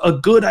never a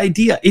good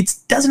idea. It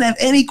doesn't have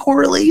any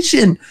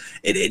correlation.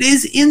 It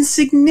is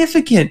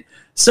insignificant.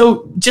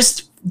 So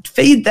just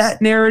fade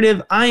that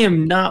narrative. I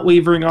am not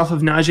wavering off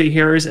of Najee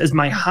Harris as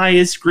my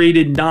highest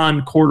graded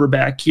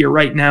non-quarterback here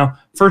right now.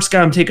 First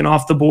guy I'm taking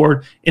off the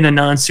board in a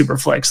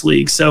non-superflex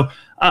league. So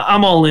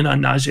I'm all in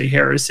on Najee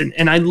Harris,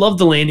 and I love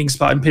the landing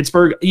spot in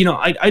Pittsburgh.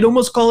 I'd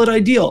almost call it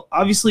ideal.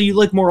 Obviously, you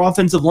like more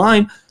offensive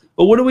line,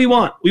 but what do we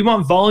want? We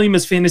want volume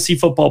as fantasy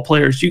football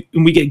players.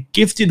 And we get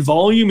gifted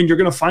volume, and you're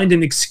going to find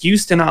an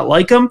excuse to not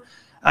like him.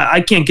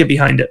 I can't get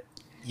behind it.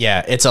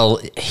 Yeah,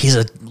 he's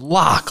a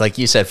lock, like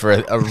you said, for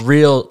a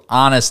real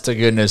honest to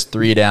goodness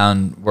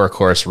 3-down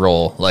workhorse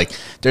role. Like,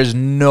 there's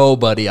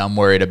nobody I'm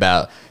worried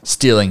about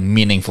stealing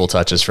meaningful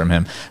touches from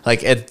him.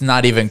 Like, it's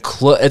not even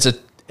close.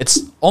 It's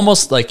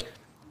almost like,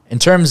 in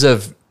terms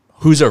of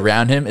who's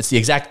around him, it's the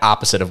exact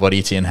opposite of what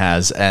Etienne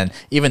has. And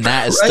even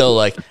that is still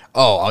like,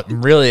 oh,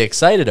 I'm really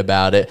excited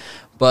about it.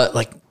 But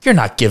like, you're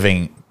not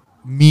giving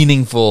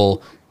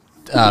meaningful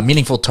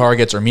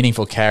targets or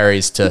meaningful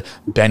carries to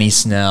Benny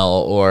Snell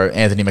or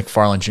Anthony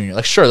McFarland Jr.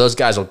 Like, sure, those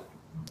guys will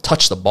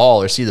touch the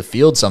ball or see the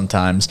field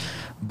sometimes,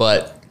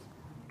 but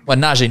when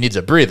Najee needs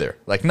a breather,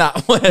 like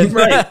not when,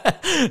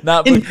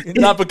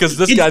 not because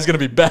this guy's going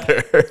to be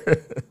better.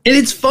 And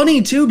it's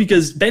funny too,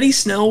 because Benny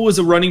Snell was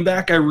a running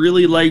back I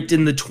really liked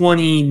in the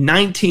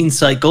 2019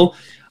 cycle.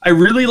 I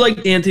really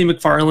liked Anthony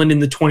McFarland in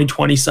the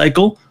 2020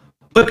 cycle,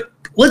 but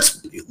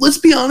let's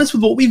be honest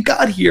with what we've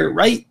got here,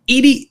 right?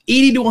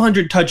 80 to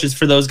 100 touches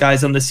for those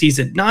guys on the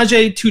season.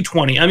 Najee,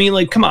 220. I mean,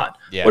 like, come on.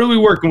 Yeah. What are we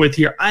working with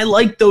here? I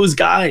like those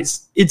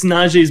guys. It's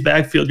Najee's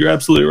backfield. You're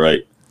absolutely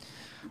right.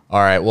 All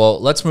right, well,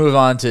 let's move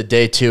on to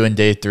day 2 and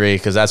day 3,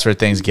 because that's where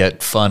things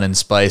get fun and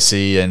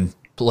spicy, and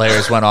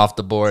players went off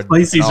the board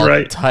Spicy's in all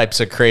right. types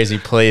of crazy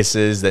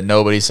places that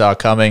nobody saw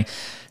coming.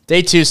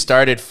 Day 2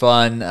 started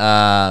fun.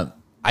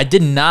 I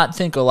did not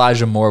think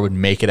Elijah Moore would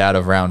make it out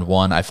of round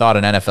 1. I thought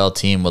an NFL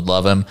team would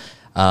love him.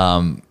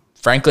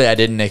 Frankly, I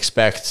didn't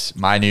expect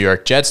my New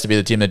York Jets to be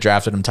the team that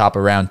drafted him top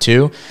of round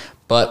 2,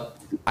 but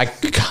I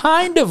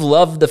kind of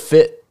love the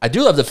fit. I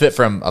do love the fit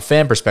from a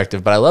fan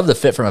perspective, but I love the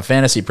fit from a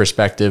fantasy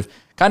perspective,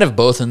 kind of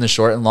both in the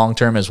short and long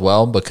term as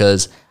well,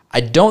 because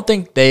I don't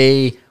think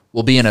they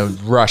will be in a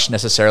rush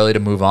necessarily to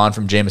move on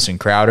from Jamison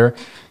Crowder.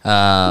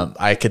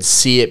 I could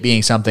see it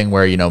being something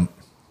where,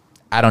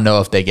 I don't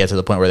know if they get to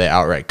the point where they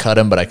outright cut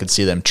him, but I could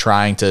see them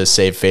trying to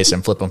save face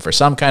and flip him for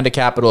some kind of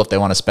capital if they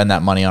want to spend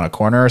that money on a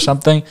corner or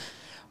something.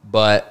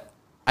 But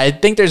I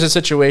think there's a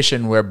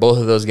situation where both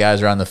of those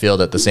guys are on the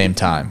field at the same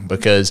time,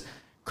 because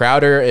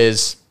Crowder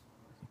is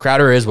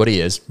what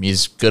he is.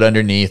 He's good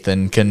underneath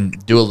and can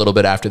do a little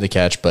bit after the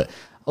catch, but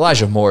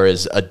Elijah Moore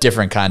is a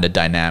different kind of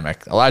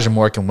dynamic. Elijah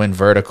Moore can win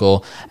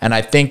vertical, and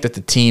I think that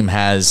the team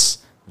has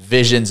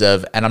visions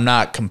of, and I'm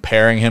not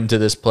comparing him to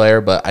this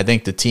player, but I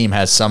think the team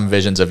has some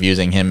visions of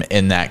using him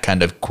in that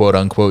kind of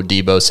quote-unquote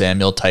Deebo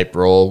Samuel type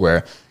role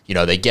where,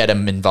 they get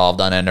him involved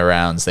on end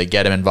arounds, they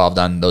get him involved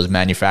on those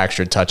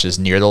manufactured touches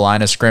near the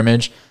line of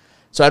scrimmage.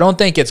 So I don't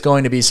think it's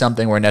going to be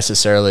something where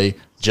necessarily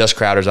just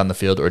Crowder's on the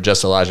field or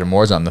just Elijah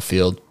Moore's on the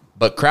field.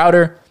 But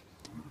Crowder,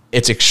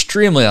 it's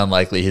extremely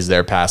unlikely he's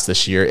there past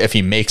this year if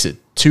he makes it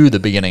to the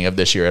beginning of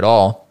this year at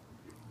all.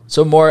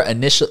 So Moore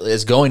initially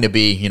is going to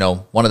be,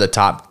 one of the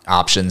top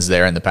options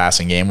there in the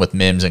passing game with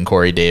Mims and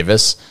Corey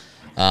Davis.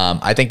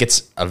 I think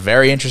it's a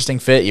very interesting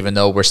fit, even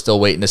though we're still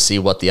waiting to see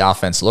what the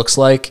offense looks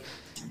like.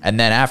 And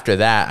then after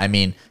that, I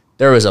mean,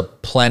 there was a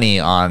plenty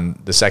on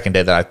the second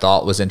day that I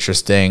thought was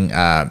interesting.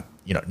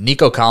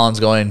 Nico Collins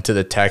going to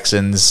the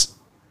Texans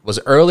was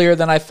earlier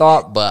than I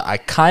thought, but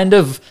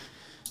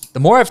the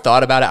more I've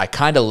thought about it, I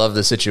kind of love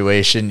the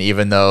situation,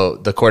 even though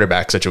the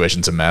quarterback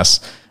situation's a mess.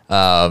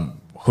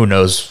 Who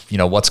knows,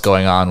 what's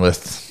going on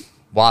with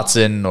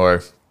Watson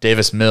or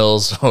Davis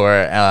Mills or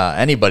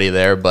anybody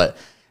there, but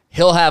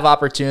he'll have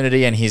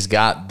opportunity, and he's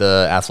got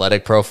the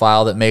athletic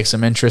profile that makes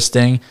him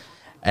interesting.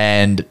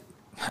 And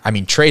I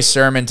mean, Trey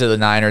Sermon to the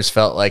Niners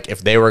felt like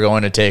if they were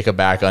going to take a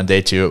back on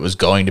day 2, it was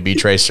going to be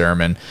Trey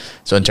Sermon.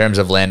 So in terms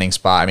of landing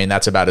spot, I mean,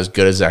 that's about as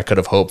good as I could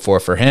have hoped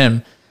for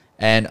him.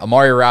 And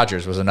Amari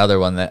Rodgers was another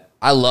one that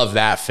I love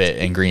that fit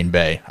in Green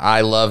Bay.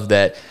 I love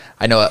that.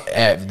 I know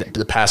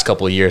the past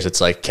couple of years,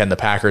 it's like, can the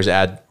Packers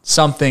add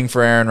something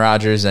for Aaron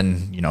Rodgers?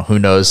 And, who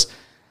knows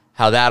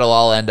how that'll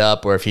all end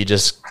up, or if he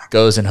just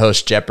goes and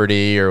hosts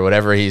Jeopardy or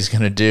whatever he's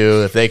going to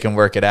do, if they can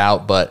work it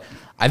out. But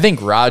I think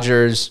Amari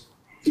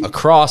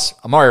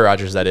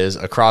Rodgers, that is,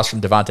 across from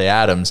Devontae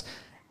Adams,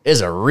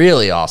 is a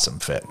really awesome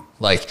fit.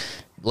 Like,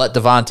 let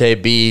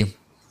Devontae be,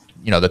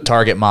 the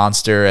target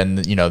monster and,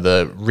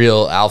 the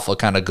real alpha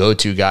kind of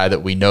go-to guy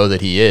that we know that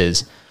he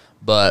is.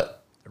 But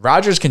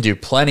Rodgers can do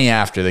plenty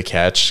after the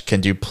catch,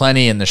 can do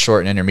plenty in the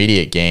short and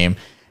intermediate game.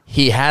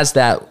 He has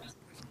that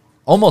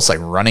almost like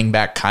running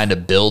back kind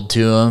of build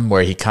to him,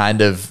 where he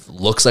kind of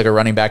looks like a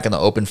running back in the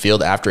open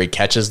field after he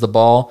catches the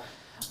ball.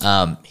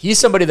 He's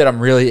somebody that I'm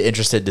really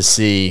interested to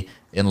see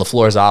in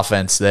LaFleur's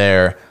offense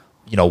there.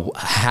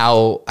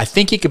 How I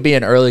think he could be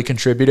an early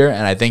contributor,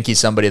 and I think he's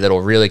somebody that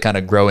will really kind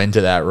of grow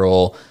into that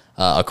role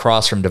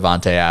across from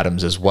Devontae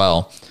Adams as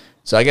well.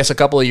 So I guess a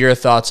couple of your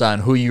thoughts on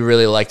who you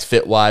really liked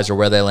fit-wise or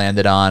where they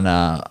landed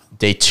on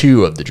day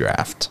 2 of the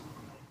draft.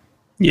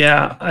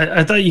 Yeah,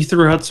 I thought you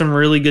threw out some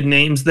really good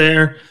names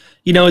there.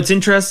 It's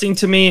interesting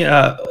to me.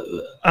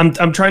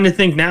 I'm trying to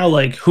think now,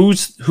 like,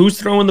 who's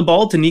throwing the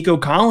ball to Nico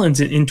Collins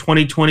in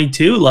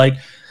 2022? Like,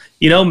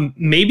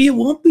 maybe it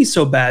won't be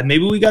so bad.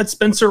 Maybe we got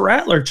Spencer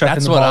Rattler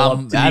chucking the ball up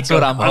to That's Nico.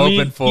 what I'm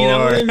hoping for. You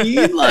know what I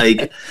mean?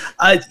 Like,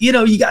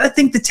 you got to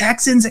think the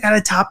Texans got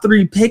a top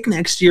 3 pick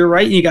next year,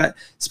 right? You got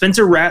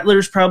Spencer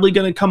Rattler's probably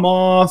going to come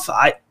off.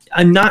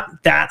 I'm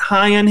not that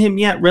high on him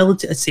yet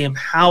relative to Sam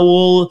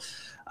Howell.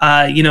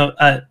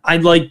 I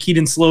like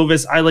Keaton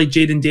Slovis. I like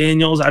Jaden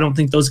Daniels. I don't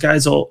think those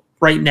guys will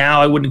right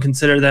now. I wouldn't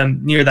consider them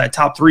near that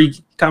top 3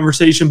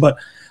 conversation. But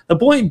the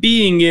point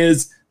being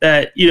is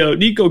that,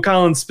 Nico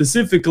Collins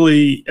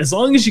specifically, as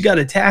long as you got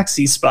a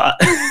taxi spot,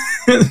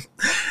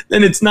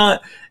 then he's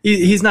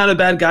not a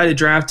bad guy to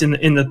draft in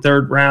the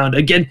 3rd round.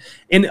 Again,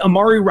 and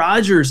Amari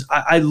Rodgers,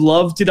 I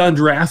loved it on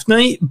draft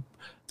night.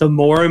 The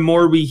more and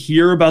more we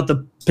hear about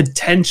the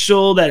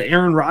potential that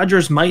Aaron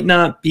Rodgers might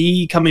not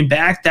be coming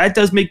back, that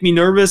does make me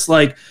nervous.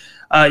 Like,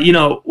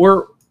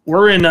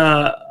 we're in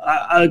a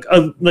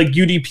like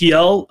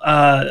UDPL,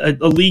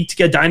 a league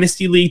together,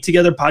 dynasty league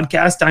together,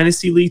 podcast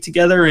dynasty league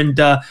together, and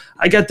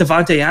I got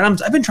Devontae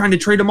Adams. I've been trying to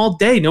trade him all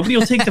day. Nobody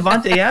will take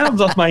Devontae Adams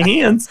off my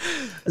hands.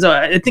 So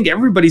I think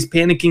everybody's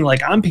panicking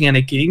like I'm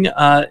panicking.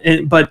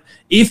 But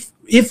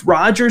if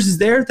Rodgers is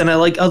there, then I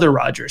like other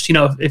Rodgers.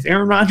 If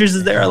Aaron Rodgers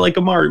is there, I like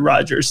Amari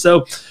Rodgers.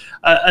 So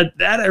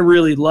that I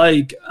really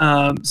like.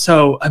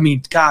 So I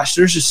mean, gosh,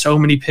 there's just so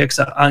many picks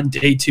on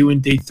day 2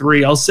 and day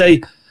 3. I'll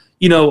say,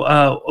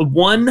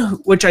 one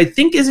which I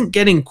think isn't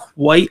getting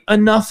quite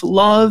enough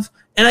love,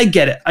 and I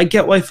get it. I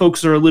get why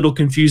folks are a little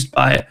confused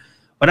by it.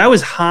 But I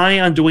was high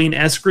on Dwayne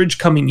Eskridge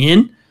coming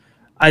in.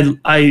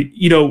 I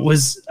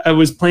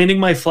was planting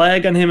my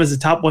flag on him as a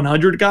top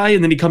 100 guy,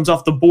 and then he comes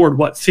off the board,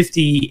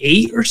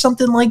 58 or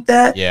something like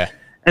that? Yeah.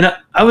 And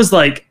I was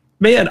like,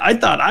 man, I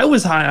thought I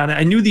was high on it.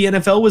 I knew the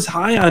NFL was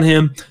high on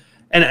him.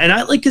 And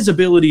I like his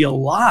ability a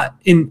lot.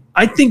 And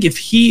I think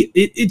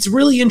it's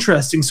really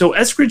interesting. So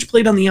Eskridge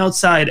played on the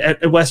outside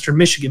at Western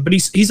Michigan, but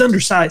he's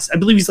undersized. I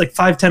believe he's like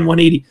 5'10",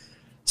 180.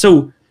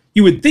 So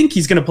you would think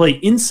he's going to play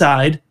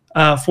inside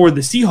for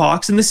the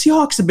Seahawks. And the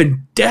Seahawks have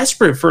been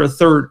desperate for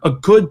a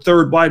good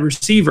third wide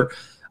receiver.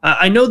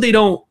 I know they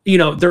don't,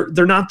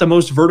 they're not the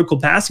most vertical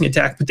passing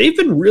attack, but they've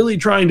been really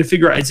trying to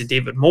figure out, is it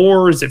David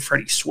Moore? Is it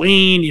Freddie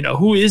Swain?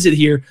 Who is it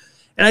here?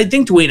 And I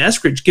think Dwayne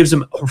Eskridge gives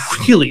him a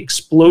really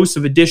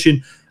explosive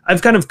addition.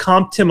 I've kind of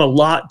comped him a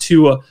lot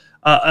to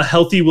a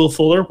healthy Will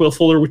Fuller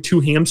with 2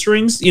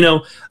 hamstrings,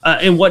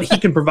 and what he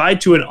can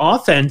provide to an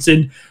offense.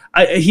 And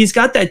he's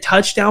got that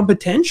touchdown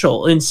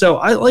potential. And so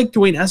I like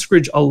Dwayne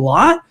Eskridge a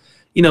lot.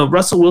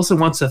 Russell Wilson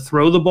wants to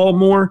throw the ball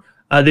more.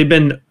 They've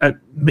been at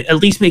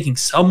least making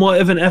somewhat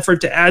of an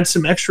effort to add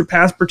some extra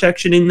pass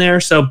protection in there.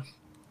 So,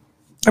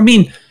 I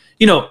mean,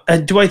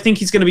 do I think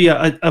he's going to be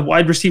a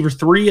wide receiver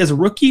 3 as a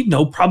rookie?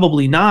 No,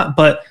 probably not.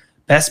 But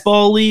best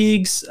ball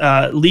leagues,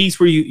 leagues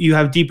where you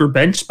have deeper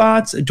bench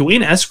spots,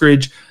 Dwayne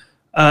Eskridge,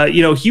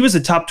 he was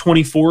a top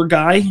 24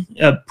 guy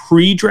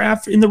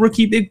pre-draft in the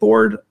rookie big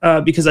board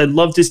because I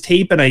loved his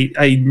tape and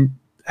I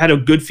had a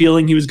good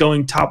feeling he was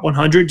going top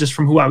 100 just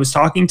from who I was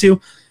talking to.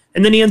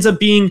 And then he ends up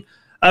being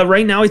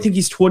right now, I think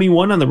he's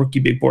 21 on the rookie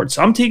big board.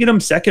 So I'm taking him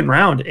 2nd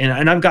round,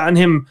 and I've gotten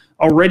him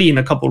already in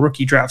a couple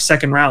rookie drafts,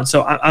 2nd round.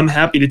 So I'm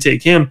happy to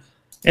take him.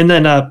 And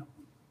then,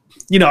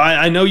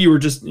 I know you were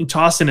just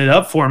tossing it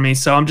up for me,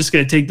 so I'm just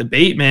going to take the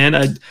bait,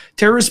 man.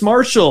 Terrace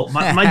Marshall,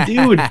 my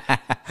dude,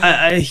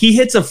 he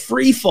hits a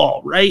free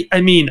fall, right?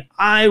 I mean,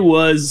 I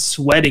was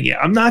sweating it.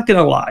 I'm not going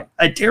to lie.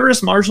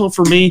 Terrace Marshall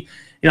for me,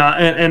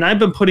 and I've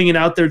been putting it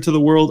out there to the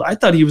world. I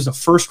thought he was a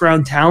 1st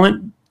round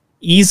talent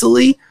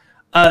easily.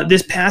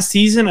 This past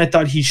season, I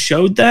thought he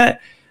showed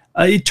that.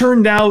 It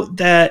turned out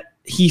that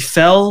he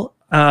fell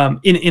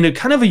in a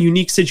kind of a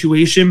unique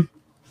situation.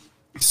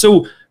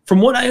 So from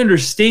what I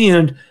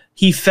understand,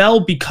 he fell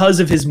because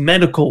of his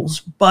medicals,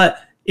 but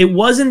it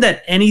wasn't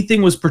that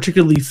anything was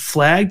particularly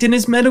flagged in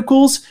his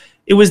medicals.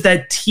 It was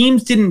that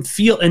teams didn't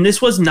feel, and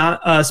this was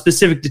not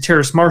specific to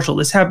Terrace Marshall.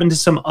 This happened to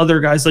some other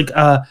guys like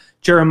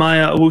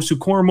Jeremiah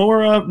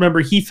Owusu-Koramoah. Remember,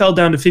 he fell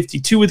down to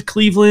 52 with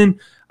Cleveland.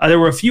 There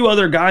were a few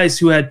other guys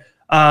who had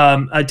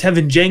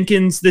Tevin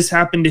Jenkins. This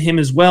happened to him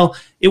as well.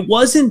 It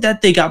wasn't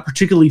that they got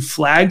particularly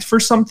flagged for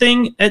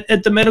something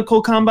at the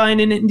medical combine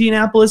in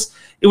Indianapolis.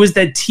 It was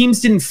that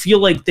teams didn't feel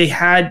like they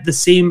had the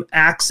same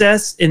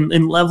access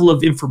and level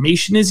of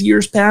information as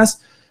years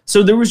past.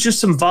 So there was just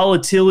some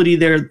volatility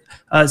there.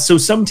 So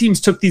some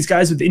teams took these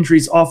guys with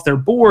injuries off their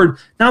board,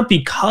 not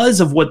because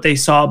of what they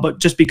saw, but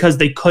just because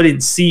they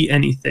couldn't see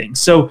anything.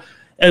 So,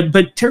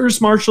 but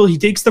Terrace Marshall, he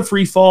takes the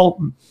free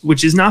fall,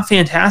 which is not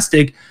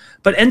fantastic,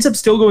 but ends up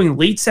still going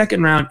late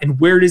second round. And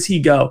where does he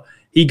go?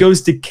 He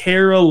goes to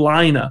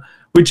Carolina,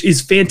 which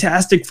is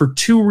fantastic for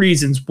two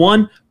reasons.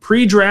 One,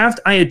 pre-draft,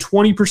 I had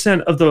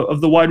 20% of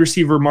the wide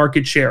receiver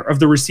market share, of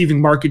the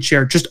receiving market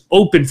share, just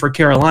open for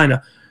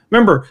Carolina.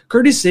 Remember,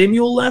 Curtis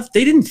Samuel left.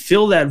 They didn't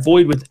fill that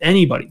void with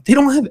anybody. They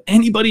don't have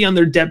anybody on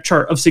their depth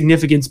chart of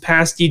significance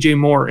past DJ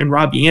Moore and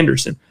Robbie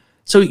Anderson.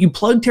 So you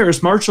plug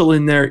Terrace Marshall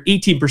in there,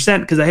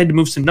 18%, because I had to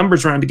move some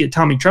numbers around to get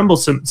Tommy Tremble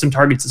some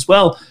targets as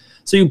well.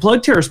 So you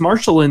plug Terrace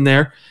Marshall in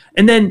there,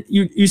 and then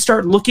you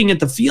start looking at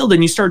the field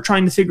and you start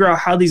trying to figure out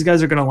how these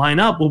guys are going to line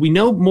up. Well, we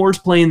know Moore's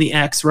playing the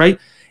X, right?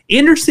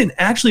 Anderson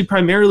actually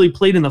primarily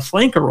played in the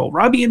flanker role.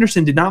 Robbie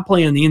Anderson did not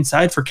play on the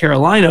inside for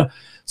Carolina.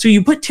 So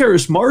you put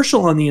Terrace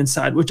Marshall on the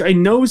inside, which I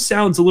know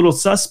sounds a little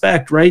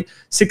suspect, right?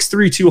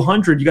 6'3",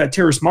 200, you got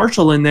Terrace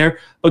Marshall in there,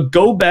 but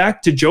go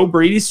back to Joe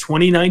Brady's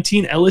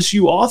 2019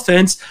 LSU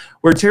offense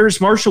where Terrace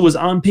Marshall was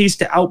on pace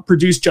to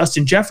outproduce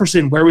Justin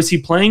Jefferson. Where was he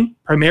playing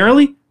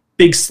primarily?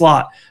 Big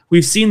slot.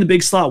 We've seen the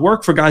big slot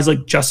work for guys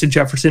like Justin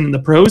Jefferson in the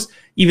pros,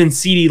 even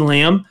CeeDee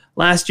Lamb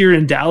last year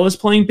in Dallas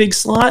playing big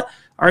slot.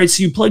 All right,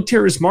 so you plug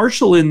Terrace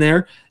Marshall in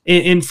there,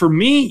 and for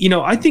me,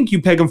 I think you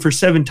peg him for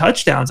 7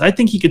 touchdowns. I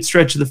think he could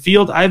stretch the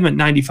field. I have him at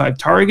 95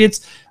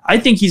 targets. I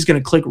think he's going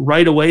to click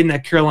right away in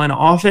that Carolina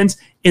offense,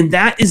 and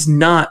that is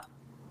not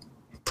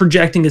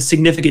projecting a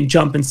significant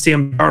jump in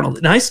Sam Darnold.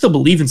 And I still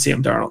believe in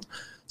Sam Darnold.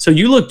 So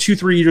you look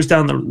 2-3 years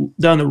down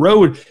the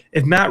road,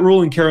 if Matt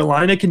Rule and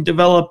Carolina can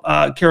develop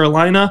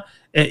Carolina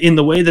in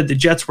the way that the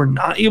Jets were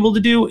not able to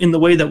do, in the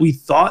way that we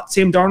thought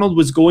Sam Darnold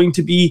was going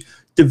to be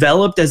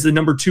developed as the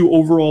number 2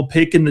 overall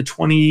pick in the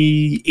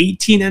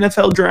 2018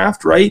 NFL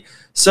draft, right?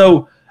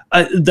 So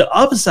the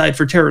upside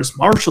for Terrace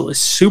Marshall is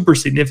super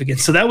significant.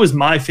 So that was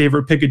my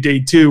favorite pick of day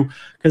 2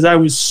 because I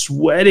was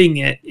sweating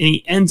it, and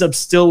he ends up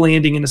still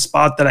landing in a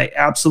spot that I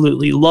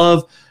absolutely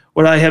love.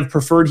 Would I have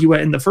preferred he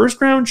went in the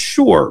first round?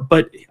 Sure.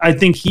 But I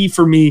think he,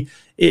 for me,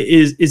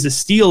 is a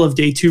steal of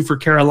day 2 for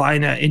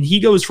Carolina. And he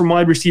goes from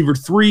wide receiver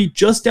 3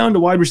 just down to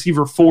wide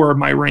receiver 4 in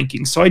my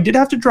rankings. So I did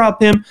have to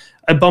drop him.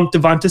 I bumped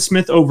Devonta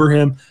Smith over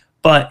him,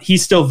 but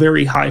he's still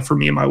very high for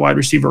me in my wide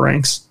receiver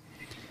ranks.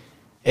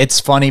 It's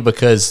funny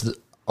because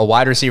a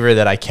wide receiver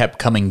that I kept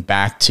coming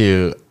back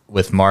to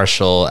with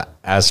Marshall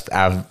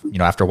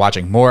after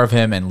watching more of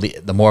him and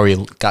the more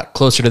we got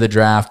closer to the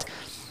draft,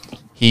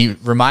 he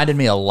reminded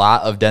me a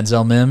lot of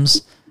Denzel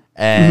Mims,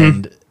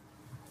 and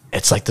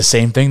it's like the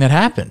same thing that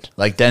happened.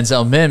 Like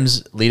Denzel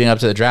Mims leading up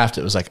to the draft,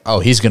 it was like,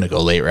 oh, he's going to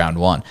go late round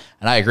 1.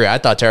 And I agree. I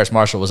thought Terrace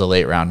Marshall was a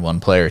late round 1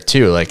 player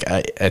too. Like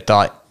I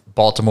thought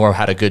Baltimore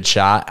had a good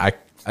shot.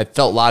 I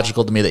felt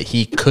logical to me that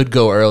he could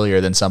go earlier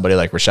than somebody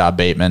like Rashad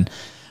Bateman.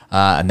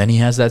 And then he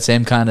has that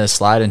same kind of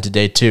slide into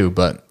day 2.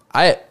 But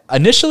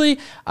initially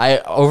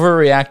I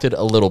overreacted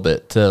a little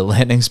bit to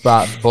landing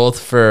spot, both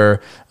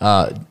for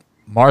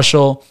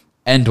Marshall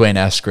and Dwayne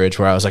Eskridge,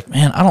 where I was like,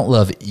 man, I don't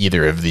love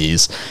either of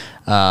these.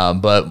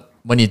 But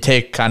when you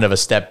take kind of a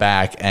step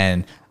back,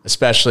 and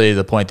especially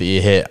the point that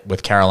you hit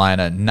with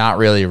Carolina, not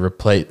really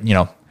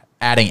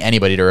adding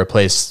anybody to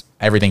replace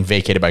everything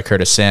vacated by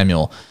Curtis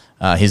Samuel,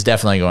 he's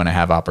definitely going to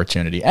have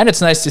opportunity. And it's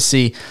nice to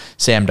see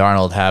Sam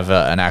Darnold have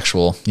an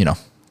actual,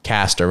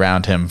 cast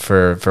around him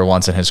for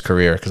once in his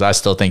career, because I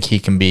still think he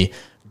can be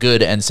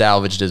good and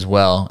salvaged as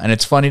well. And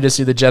it's funny to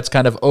see the Jets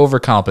kind of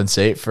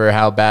overcompensate for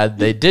how bad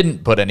they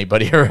didn't put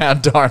anybody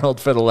around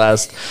Darnold for the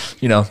last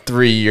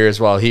 3 years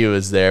while he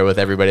was there, with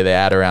everybody they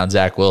add around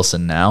Zach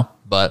Wilson now.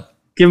 But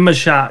give him a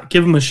shot.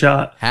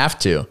 Have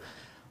to.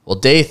 Well,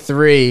 day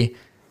 3,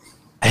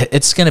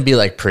 it's going to be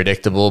like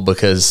predictable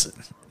because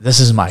this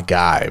is my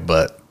guy,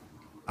 but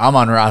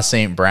Amon-Ra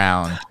St.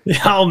 Brown.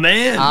 Oh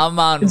man,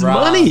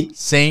 Amon-Ra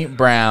St.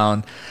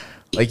 Brown.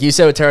 Like you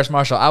said with Terrace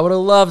Marshall, I would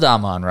have loved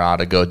Amon-Ra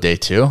to go day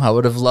 2. I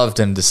would have loved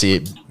him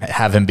to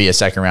have him be a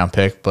second-round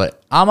pick.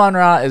 But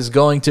Amon-Ra is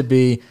going to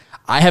be,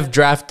 I have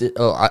drafted.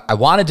 I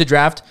wanted to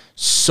draft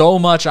so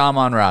much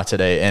Amon-Ra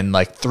today in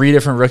like 3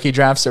 different rookie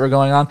drafts that were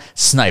going on.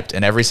 Sniped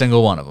in every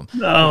single one of them.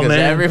 Oh, because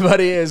man.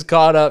 everybody is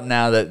caught up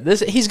now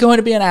that he's going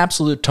to be an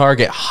absolute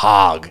target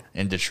hog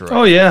in Detroit.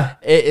 Oh, yeah.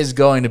 It is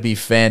going to be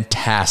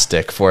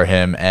fantastic for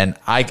him, and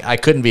I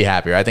couldn't be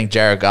happier. I think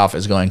Jared Goff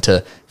is going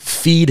to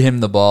feed him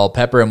the ball,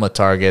 pepper him with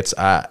targets.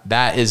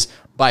 That is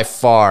by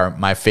far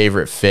my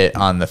favorite fit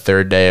on the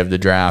 3rd day of the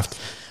draft.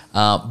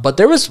 But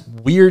there was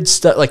weird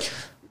stuff. Like,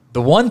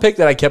 the one pick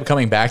that I kept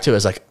coming back to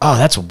is like, oh,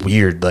 that's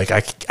weird. Like,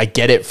 I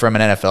get it from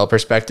an NFL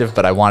perspective,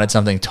 but I wanted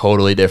something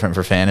totally different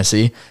for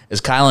fantasy.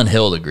 Is Kylan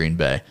Hill to Green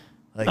Bay?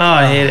 Like,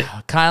 I hate it.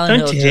 Kylan Don't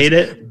Hill you hate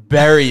just it?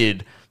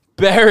 buried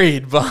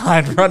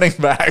behind running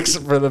backs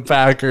for the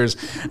Packers,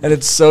 and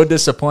it's so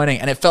disappointing.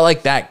 And it felt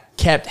like that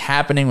kept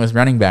happening with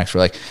running backs.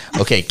 We're like,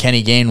 okay,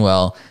 Kenny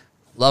Gainwell,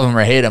 love him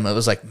or hate him. It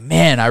was like,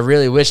 man, I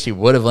really wished he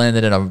would have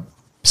landed in a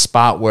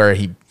spot where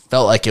he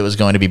felt like it was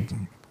going to be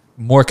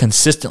more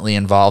consistently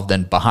involved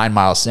than behind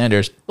Miles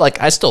Sanders. Like,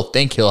 I still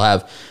think he'll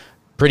have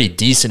pretty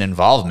decent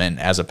involvement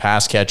as a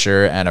pass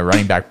catcher and a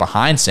running back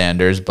behind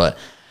Sanders, but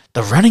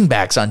the running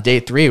backs on day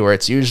 3, where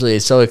it's usually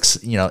so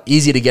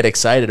easy to get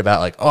excited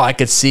about, like, oh, I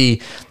could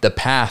see the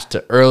path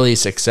to early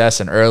success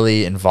and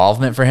early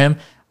involvement for him.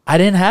 I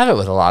didn't have it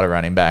with a lot of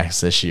running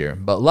backs this year,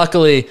 but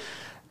luckily,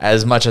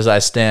 as much as I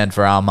stand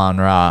for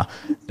Amon-Ra,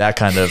 that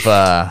kind of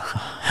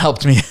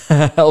helped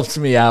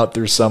me out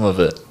through some of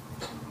it.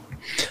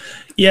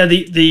 Yeah,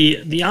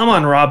 the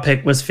Amon-Ra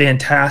pick was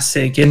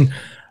fantastic, and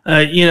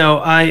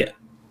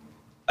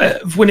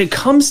when it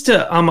comes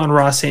to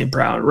Amon-Ra St.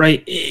 Brown,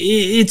 right,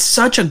 it's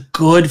such a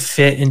good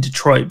fit in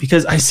Detroit,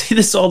 because I say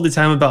this all the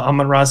time about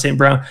Amon-Ra St.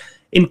 Brown.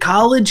 In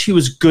college, he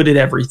was good at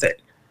everything.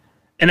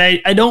 And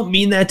I don't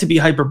mean that to be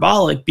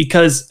hyperbolic,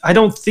 because I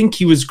don't think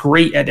he was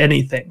great at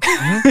anything.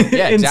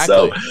 Yeah,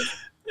 exactly.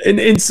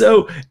 and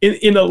so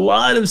in a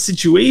lot of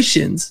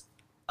situations,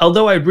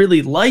 although I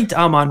really liked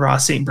Amon-Ra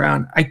St.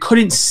 Brown, I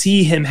couldn't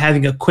see him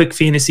having a quick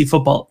fantasy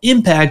football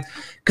impact,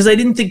 because I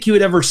didn't think he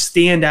would ever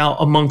stand out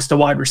amongst a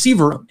wide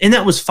receiver room. And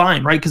that was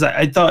fine, right? Because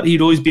I thought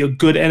he'd always be a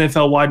good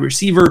NFL wide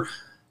receiver.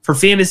 For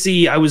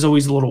fantasy, I was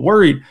always a little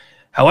worried.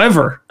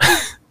 However,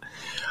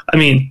 I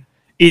mean,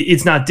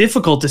 it's not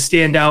difficult to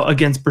stand out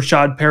against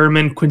Brashad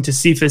Perriman, Quintus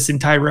Cephas, and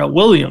Tyrell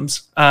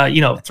Williams.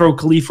 Throw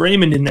Khalif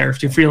Raymond in there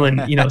if you're feeling,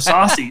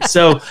 saucy.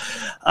 So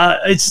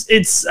I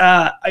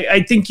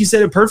think you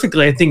said it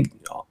perfectly. I think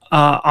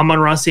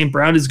Amon-Ra St.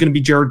 Brown is going to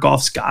be Jared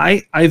Goff's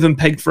guy. I have him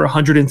pegged for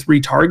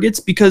 103 targets,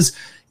 because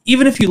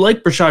even if you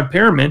like Brashad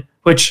Perriman,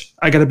 which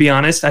I got to be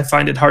honest, I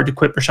find it hard to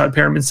quit Brashad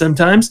Perriman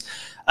sometimes,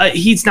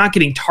 he's not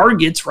getting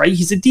targets, right?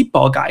 He's a deep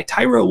ball guy.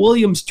 Tyrell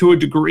Williams, to a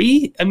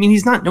degree, I mean,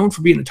 he's not known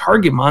for being a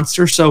target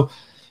monster, so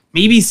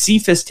maybe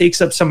Cephas takes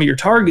up some of your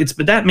targets,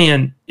 but that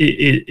man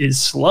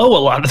is slow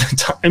a lot of the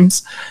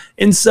times.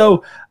 And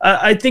so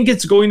I think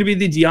it's going to be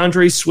the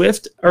DeAndre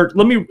Swift, or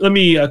let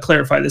me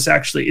clarify this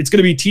actually. It's going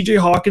to be TJ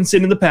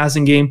Hawkinson in the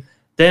passing game,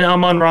 then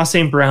Amon-Ra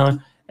St.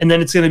 Brown, and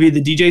then it's going to be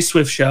the DeAndre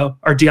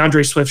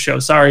Swift show,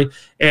 sorry.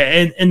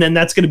 And then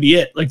that's going to be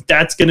it. Like,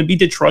 that's going to be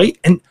Detroit.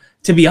 And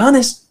to be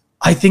honest,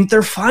 I think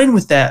they're fine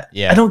with that.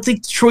 Yeah. I don't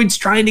think Detroit's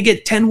trying to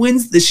get 10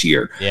 wins this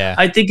year. Yeah.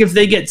 I think if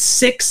they get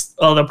 6,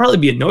 well, they'll probably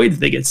be annoyed if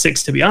they get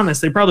 6, to be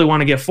honest. They probably want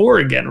to get 4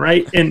 again,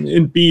 right?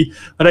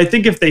 But I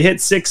think if they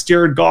hit 6,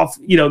 Jared Goff,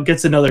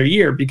 gets another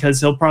year, because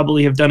he'll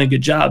probably have done a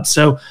good job.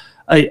 So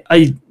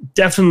I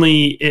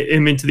definitely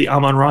am into the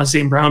Amon-Ra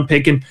St. Brown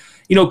pick. And,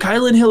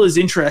 Kylan Hill is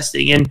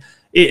interesting. And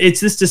it's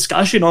this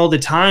discussion all the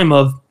time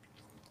of,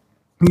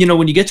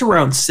 when you get to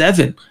round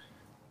 7,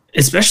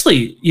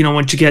 especially,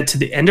 once you get to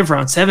the end of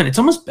round 7, it's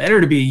almost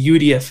better to be a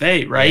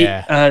UDFA, right?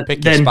 Yeah,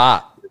 pick your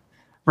spot.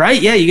 Right?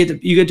 Yeah, you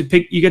get to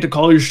pick, you get to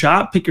call your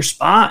shot, pick your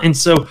spot. And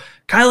so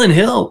Kylan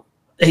Hill,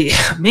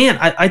 man,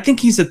 I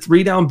think he's a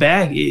 3-down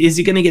back. Is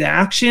he going to get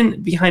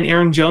action behind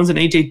Aaron Jones and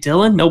AJ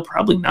Dillon? No,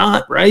 probably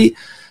not, right?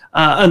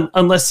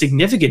 Unless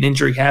significant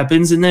injury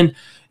happens. And then,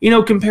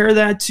 compare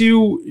that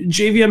to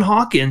Javion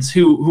Hawkins,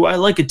 who I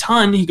like a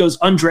ton. He goes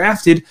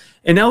undrafted,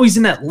 and now he's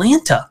in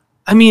Atlanta.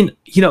 I mean,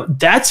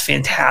 that's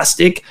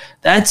fantastic.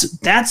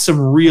 That's some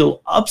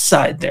real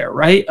upside there,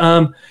 right?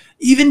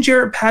 Even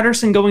Jarrett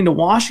Patterson going to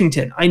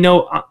Washington. I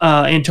know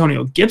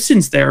Antonio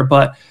Gibson's there,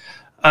 but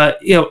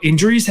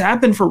injuries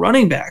happen for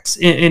running backs,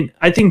 and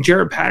I think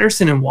Jarrett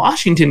Patterson in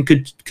Washington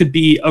could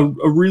be a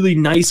really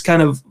nice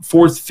kind of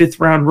 4th, 5th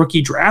round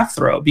rookie dart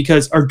throw,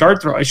 because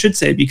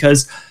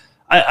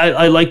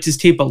I liked his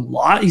tape a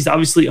lot. He's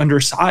obviously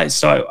undersized,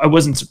 so I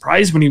wasn't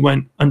surprised when he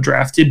went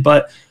undrafted,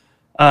 but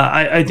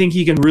I think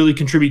he can really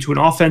contribute to an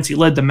offense. He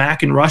led the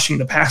MAC in rushing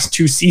the past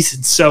 2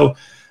 seasons. So,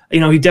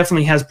 he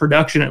definitely has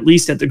production, at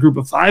least at the group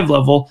of 5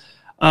 level.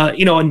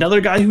 Another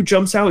guy who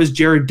jumps out is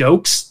Jared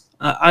Dokes.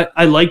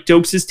 I like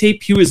Dokes'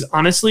 tape. He was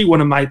honestly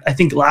one of my, I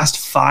think, last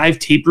 5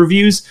 tape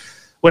reviews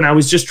when I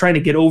was just trying to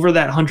get over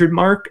that 100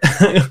 mark.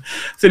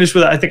 Finished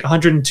with, I think,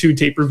 102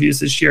 tape reviews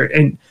this year.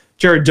 And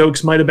Jared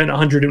Dokes might have been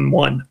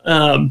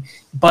 101.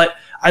 But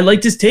I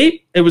liked his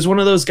tape. It was one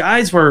of those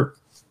guys where,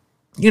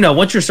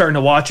 once you're starting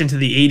to watch into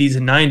the 80s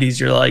and 90s,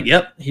 you're like,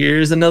 yep,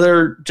 here's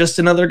just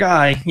another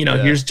guy.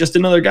 Here's just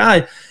another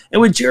guy.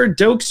 And with Jared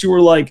Dokes, you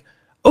were like,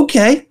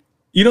 okay,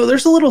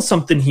 there's a little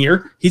something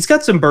here. He's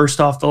got some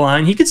burst off the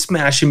line. He could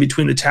smash in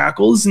between the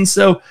tackles. And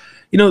so,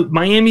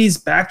 Miami's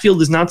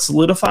backfield is not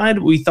solidified.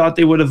 We thought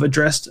they would have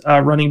addressed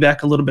running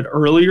back a little bit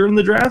earlier in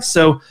the draft.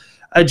 So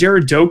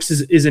Jared Dokes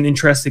is an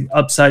interesting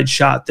upside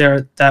shot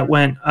there that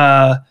went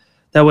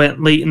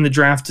late in the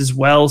draft as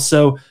well.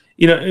 So,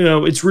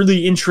 it's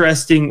really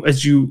interesting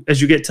as you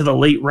get to the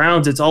late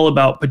rounds. It's all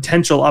about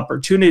potential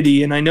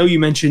opportunity. And I know you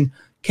mentioned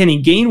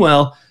Kenny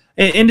Gainwell,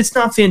 and it's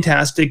not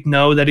fantastic,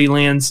 no, that he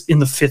lands in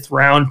the 5th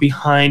round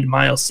behind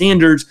Miles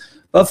Sanders.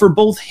 But for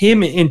both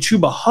him and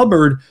Chuba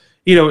Hubbard,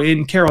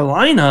 in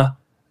Carolina,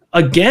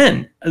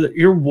 again,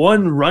 you're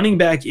one running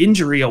back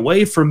injury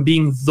away from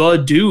being the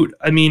dude.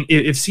 I mean,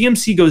 if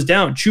CMC goes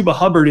down, Chuba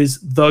Hubbard is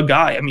the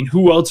guy. I mean,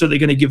 who else are they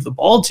going to give the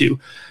ball to?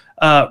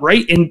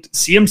 Right? And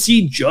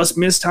CMC just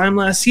missed time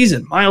last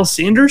season. Miles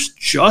Sanders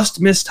just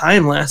missed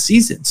time last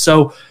season.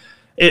 So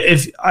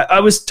if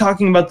I was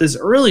talking about this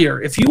earlier,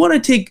 if you want to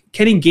take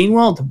Kenny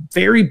Gainwell at the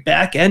very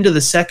back end of the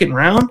 2nd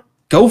round,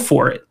 go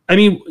for it. I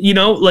mean,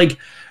 like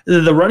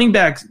the running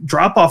back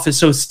drop off is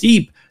so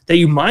steep that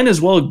you might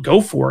as well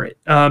go for it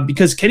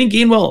because Kenny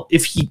Gainwell,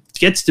 if he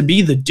gets to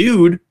be the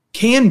dude,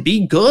 can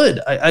be good.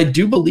 I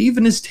do believe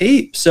in his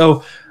tape.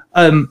 So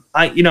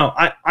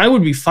I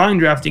would be fine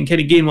drafting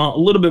Kenny Gainwell. A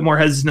little bit more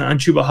hesitant on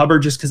Chuba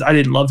Hubbard just because I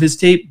didn't love his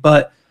tape,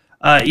 but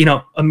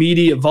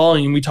immediate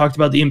volume. We talked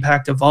about the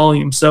impact of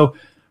volume. So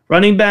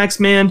running backs,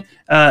 man,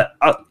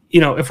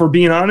 if we're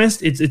being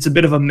honest, it's a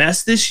bit of a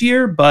mess this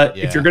year, but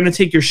if you're going to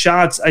take your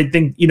shots, I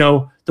think,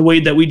 the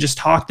way that we just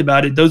talked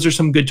about it, those are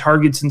some good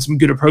targets and some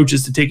good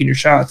approaches to taking your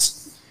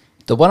shots.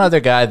 The one other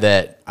guy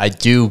that I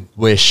do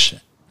wish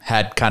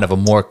had kind of a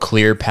more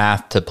clear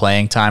path to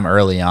playing time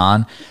early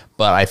on,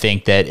 but I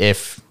think that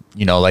if,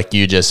 like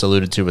you just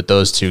alluded to with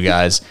those two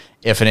guys,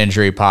 if an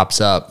injury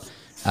pops up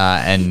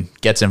and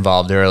gets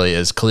involved early,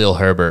 is Khalil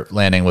Herbert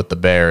landing with the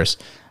Bears.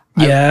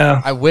 Yeah.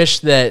 I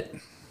wish that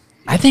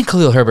I think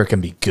Khalil Herbert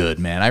can be good,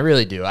 man. I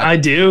really do. I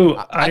do.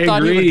 I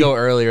thought agree. he would go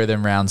earlier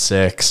than round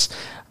 6.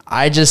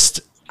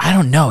 I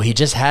don't know. He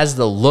just has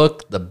the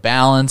look, the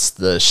balance,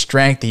 the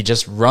strength. He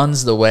just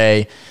runs the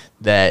way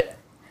that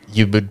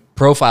you would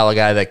profile a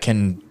guy that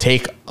can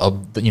take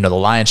the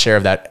lion's share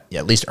of that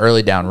at least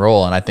early down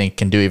role, and I think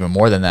can do even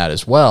more than that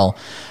as well.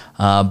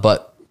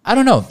 But I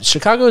don't know.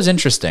 Chicago is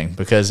interesting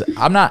because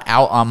I'm not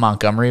out on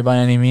Montgomery by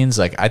any means.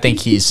 Like I think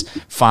he's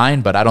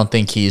fine, but I don't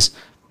think he's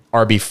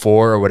RB4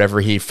 or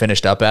whatever he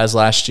finished up as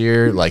last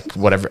year. Like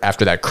whatever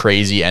after that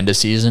crazy end of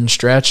season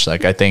stretch.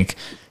 Like I think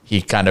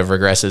he kind of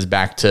regresses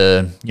back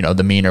to,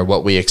 the mean or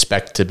what we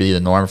expect to be the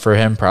norm for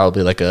him,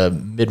 probably like a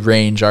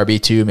mid-range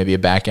RB2, maybe a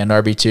back-end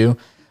RB2.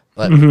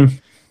 But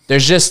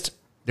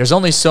there's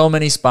only so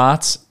many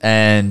spots,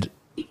 and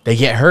they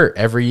get hurt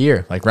every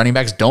year. Like running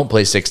backs don't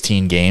play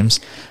 16 games.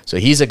 So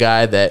he's a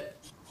guy that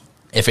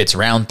if it's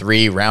round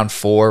 3, round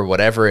 4,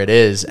 whatever it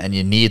is, and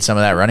you need some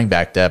of that running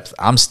back depth,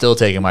 I'm still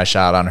taking my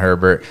shot on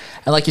Herbert.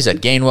 And like you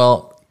said,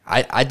 Gainwell,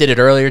 I did it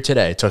earlier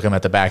today. Took him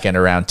at the back end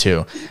of round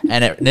 2,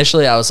 and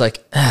initially I was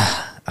like,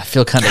 I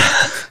feel kind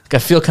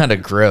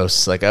of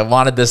gross. Like I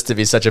wanted this to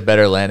be such a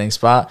better landing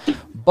spot,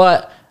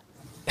 but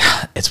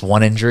it's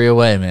one injury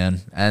away,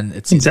 man. And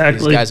it's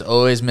exactly these guys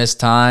always miss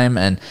time,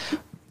 and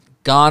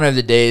gone are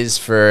the days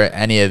for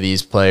any of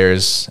these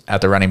players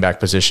at the running back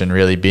position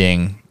really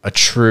being a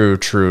true,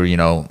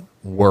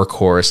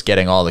 workhorse,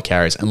 getting all the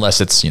carries,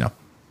 unless it's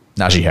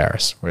Najee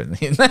Harris.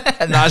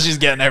 Najee's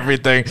getting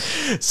everything.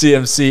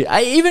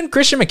 CMC. Even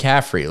Christian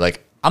McCaffrey.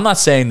 Like, I'm not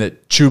saying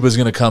that Chuba's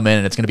going to come in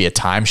and it's going to be a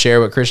timeshare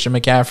with Christian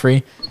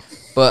McCaffrey,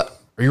 but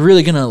are you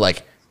really going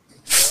to,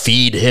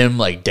 feed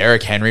him,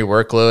 Derrick Henry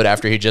workload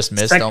after he just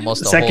missed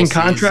almost the whole second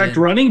contract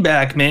season? Running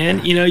back,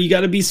 man. You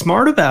got to be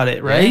smart about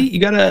it, right?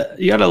 Yeah.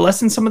 You got to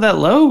lessen some of that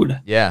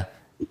load. Yeah.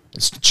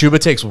 Chuba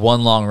takes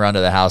one long run to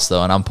the house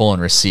though, and I'm pulling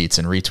receipts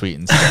and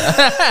retweeting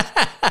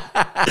stuff.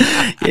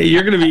 Yeah,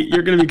 you're gonna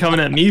be coming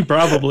at me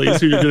probably. Is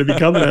who you're gonna be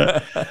coming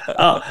at.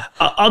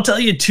 I'll tell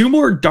you 2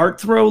 more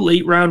dart throw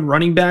late round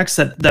running backs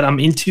that I'm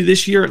into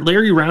this year.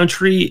 Larry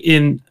Roundtree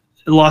in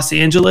Los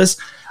Angeles.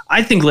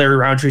 I think Larry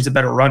Roundtree's a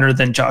better runner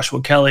than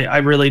Joshua Kelly. I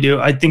really do.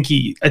 I think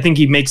he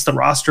makes the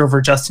roster over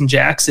Justin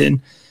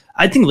Jackson.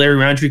 I think Larry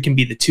Roundtree can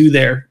be the 2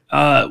 there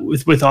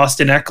with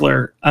Austin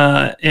Eckler.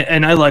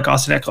 And I like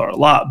Austin Eckler a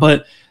lot,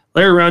 but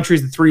Larry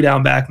Roundtree's the 3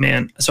 down back,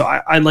 man. So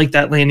I like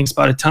that landing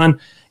spot a ton.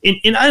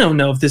 And I don't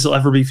know if this will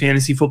ever be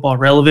fantasy football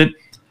relevant,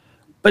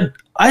 but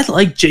I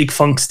like Jake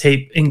Funk's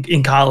tape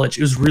in college.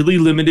 It was really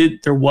limited.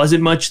 There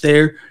wasn't much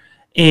there.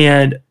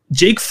 And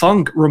Jake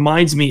Funk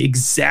reminds me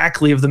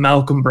exactly of the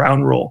Malcolm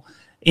Brown role.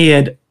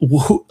 And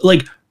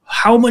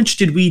how much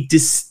did we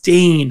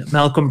disdain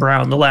Malcolm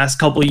Brown the last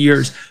couple of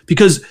years?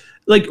 Because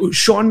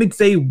Sean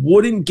McVay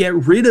wouldn't get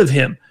rid of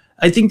him.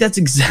 I think that's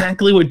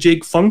exactly what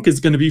Jake Funk is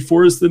going to be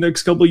for us the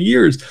next couple of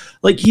years.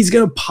 He's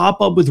going to pop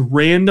up with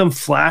random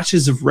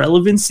flashes of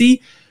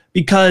relevancy,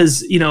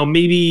 because,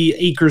 maybe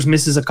Akers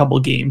misses a couple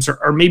games,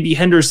 or maybe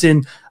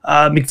Henderson,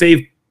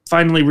 McVay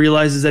finally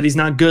realizes that he's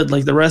not good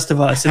like the rest of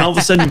us. And all of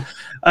a sudden,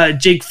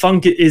 Jake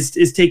Funk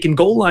is taking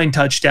goal line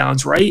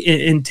touchdowns, right?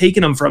 And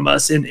taking them from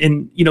us and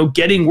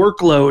getting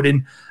workload.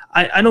 And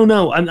I don't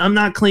know. I'm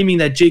not claiming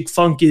that Jake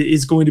Funk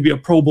is going to be a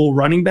Pro Bowl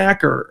running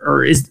back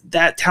or is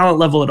that talent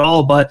level at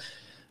all. But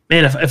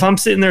man, if I'm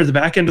sitting there at the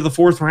back end of the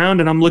 4th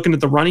round and I'm looking at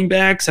the running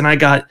backs and I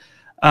got,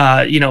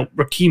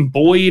 Rakeem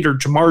Boyd or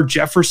Jamar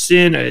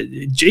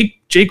Jefferson,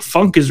 Jake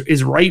Funk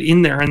is right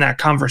in there in that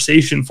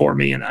conversation for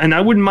me. And I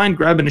wouldn't mind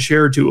grabbing a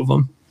share or two of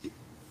them.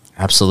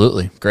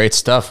 Absolutely. Great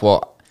stuff.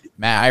 Well,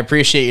 Matt, I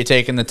appreciate you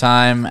taking the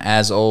time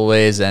as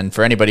always. And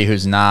for anybody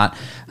who's not,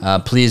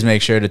 please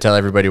make sure to tell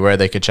everybody where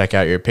they could check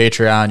out your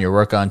Patreon, your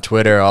work on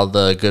Twitter, all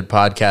the good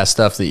podcast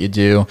stuff that you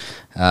do.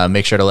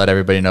 Make sure to let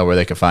everybody know where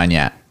they can find you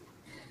at.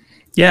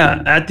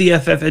 Yeah, at the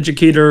FF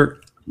Educator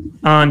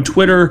on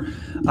Twitter,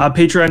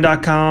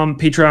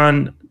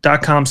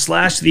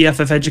 patreon.com/the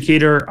FF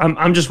Educator.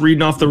 I'm just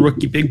reading off the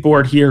rookie big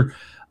board here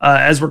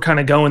as we're kind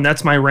of going.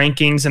 That's my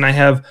rankings, and I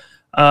have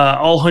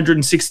all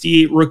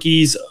 168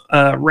 rookies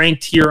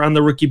ranked here on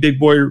the rookie big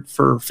board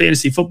for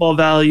fantasy football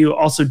value.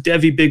 Also,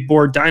 Devy big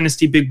board,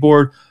 Dynasty big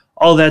board.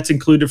 All that's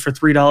included for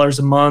 $3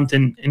 a month,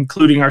 and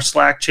including our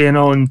Slack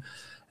channel and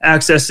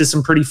access to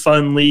some pretty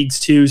fun leagues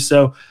too.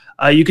 So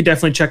you could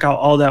definitely check out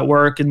all that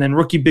work. And then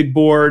Rookie Big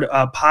Board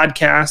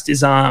podcast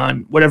is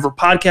on whatever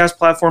podcast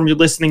platform you're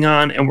listening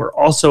on, and we're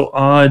also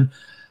on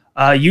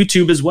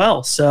YouTube as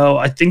well. So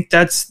I think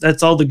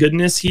that's all the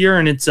goodness here,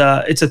 and it's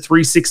a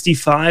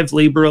 365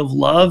 labor of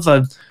love.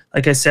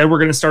 Like I said, we're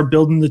going to start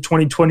building the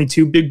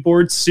 2022 big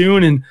board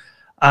soon, and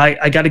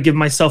I got to give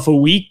myself a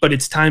week, but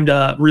it's time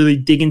to really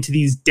dig into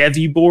these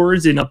Devy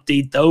boards and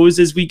update those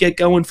as we get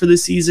going for the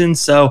season.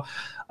 So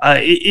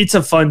it's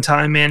a fun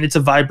time, man. It's a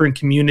vibrant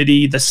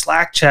community. The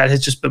Slack chat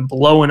has just been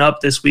blowing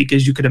up this week,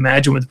 as you could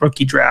imagine, with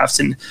rookie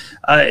drafts, and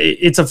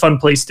it's a fun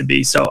place to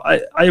be. So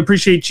I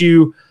appreciate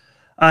you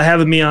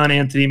having me on,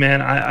 Anthony, man.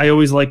 I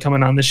always like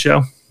coming on this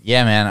show.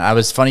 Yeah, man. I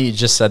was funny you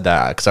just said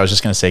that, because I was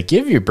just going to say,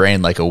 give your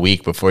brain like a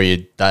week before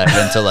you dive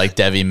into like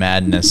Devy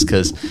madness,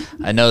 because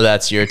I know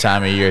that's your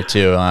time of year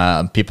too.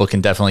 People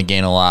can definitely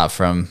gain a lot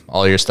from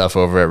all your stuff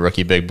over at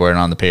Rookie Big Board and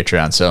on the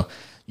Patreon. So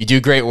you do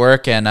great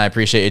work, and I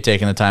appreciate you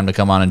taking the time to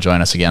come on and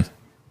join us again.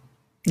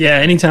 Yeah,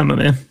 anytime, my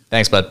man.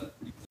 Thanks, bud.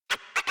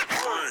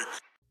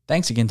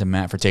 Thanks again to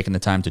Matt for taking the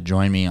time to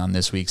join me on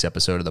this week's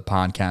episode of the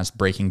podcast,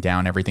 breaking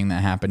down everything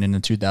that happened in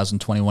the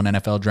 2021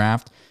 NFL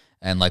Draft.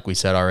 And like we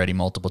said already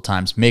multiple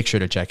times, make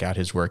sure to check out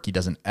his work. He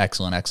does an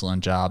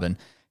excellent job, and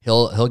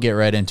he'll get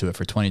right into it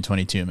for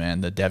 2022,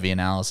 man. The Devy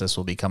analysis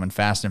will be coming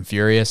fast and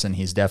furious, and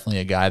he's definitely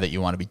a guy that you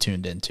want to be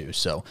tuned into.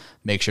 So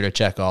make sure to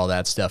check all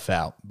that stuff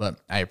out. But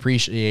I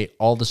appreciate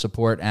all the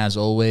support as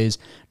always.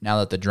 Now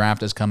that the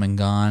draft has come and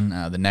gone,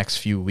 the next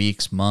few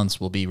weeks,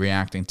 months, we'll be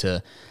reacting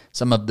to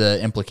some of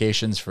the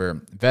implications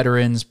for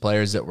veterans,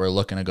 players that we're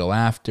looking to go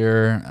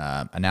after,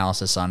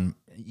 analysis on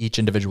each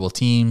individual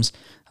teams.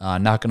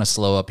 Not going to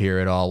slow up here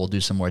at all. We'll do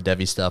some more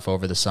Devy stuff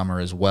over the summer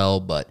as well,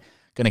 but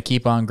going to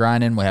keep on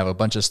grinding. We have a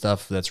bunch of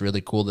stuff that's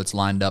really cool that's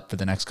lined up for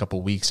the next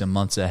couple weeks and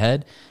months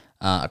ahead.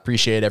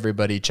 Appreciate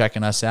everybody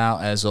checking us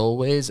out as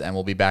always, and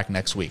we'll be back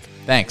next week.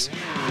 Thanks.